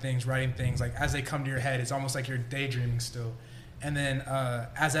writing things like as they come to your head. It's almost like you're daydreaming still. And then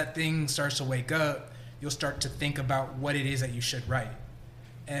as that thing starts to wake up, you'll start to think about what it is that you should write,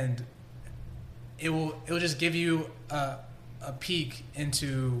 and it will just give you a peek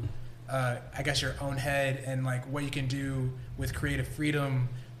into I guess your own head, and like what you can do with creative freedom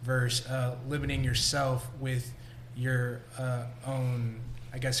versus limiting yourself with your own,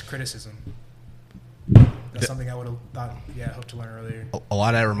 I guess, criticism. That's something I would have thought, hoped to learn earlier. a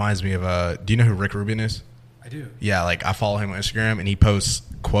lot of that reminds me of do you know who Rick Rubin is? I do. Yeah, like I follow him on Instagram, and he posts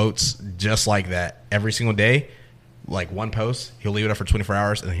quotes just like that every single day. like one post, he'll leave it up for 24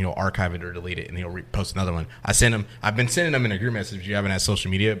 hours, and then he'll archive it or delete it, and he'll post another one. I've been sending them in a group message if you haven't had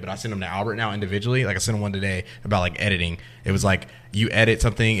social media, but I send them to Albert now individually. Like I sent him one today about like editing. It was like you edit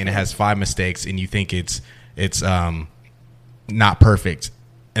something and it has 5 mistakes, and you think it's not perfect,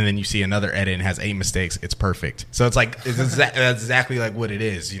 and then you see another edit and it has 8 mistakes. It's perfect. So it's like that's exactly like what it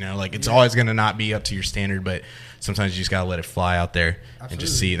is. You know, like it's always gonna not be up to your standard, but sometimes you just gotta let it fly out there and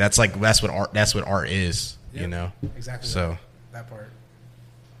just see. That's what art is. Yep. You know, exactly. So that part.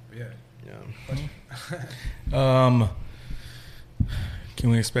 But Can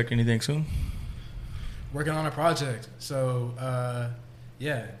we expect anything soon? Working on a project. So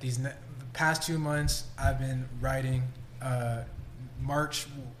the past 2 months I've been writing. March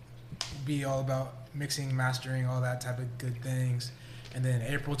will be all about mixing, mastering, all that type of good things, and then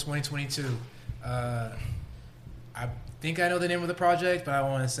April 2022. I think I know the name of the project, but I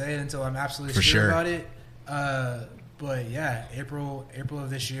don't want to say it until I'm absolutely sure about it. But yeah, April of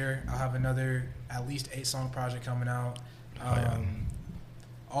this year, I'll have another at least 8-song project coming out.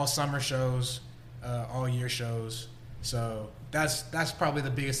 All summer shows, all year shows. So that's probably the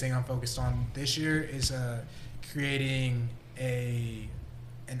biggest thing I'm focused on this year is creating a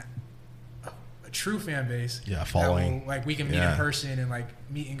true fan base. Yeah, following. That will, like we can meet in person and like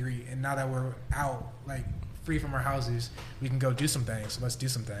meet and greet. And now that we're out, like free from our houses, we can go do some things. So let's do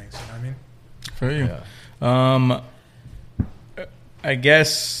some things. You know what I mean? For you. I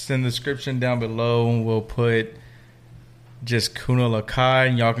guess in the description down below we'll put just Kuna Lakai,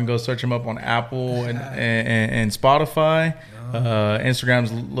 and y'all can go search him up on Apple and Spotify. Instagram's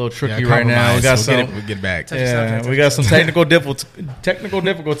a little tricky right now. We got we'll get back. We got some technical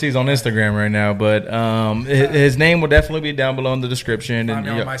difficulties on Instagram right now, but his name will definitely be down below in the description. Find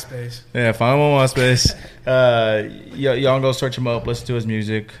me on MySpace. Yeah, find him on MySpace. Y'all go search him up, listen to his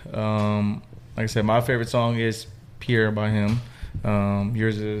music. Like I said, my favorite song is Pierre by him.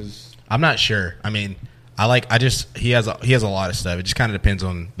 Yours is? I'm not sure. I mean, he has a lot of stuff. It just kind of depends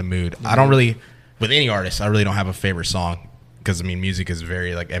on the mood. I don't really, with any artist, I really don't have a favorite song because I mean, music is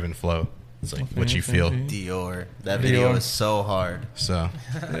very like ebb and flow. It's like what you feel. Dior, that video is so hard. So,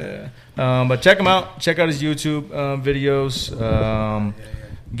 yeah. But check him out. Check out his YouTube videos.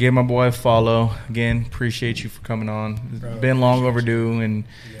 Give my boy a follow. Again, appreciate you for coming on. It's been long overdue, and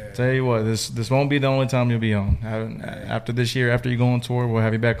tell you what, this won't be the only time you'll be on. After this year, after you go on tour, we'll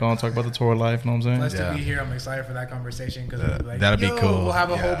have you back on, talk about the tour life. You know what I'm saying? Blessed to be here. I'm excited for that conversation because that'll be cool. We'll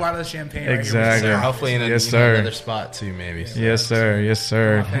have a whole bottle of champagne. Exactly. Right here. Hopefully in another spot too, maybe. So. Yes, sir. Yes,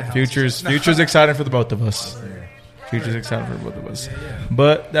 sir. Future's exciting for the both of us. Future's exciting for both of us.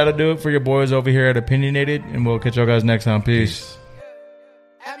 But that'll do it for your boys over here at Opinionated, and we'll catch y'all guys next time. Peace.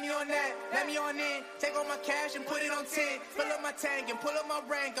 Add me on that, let me on in. Take all my cash and put it on 10. Fill up my tank and pull up my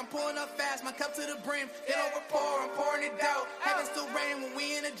rank. I'm pulling up fast, my cup to the brim. Then over pour, I'm pouring it out. Heaven still rain when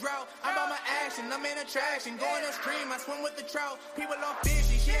we in a drought. I'm on my action, I'm in attraction. Going upstream, I swim with the trout. People on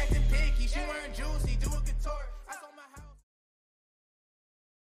fishy, she acting picky, she wearing juicy.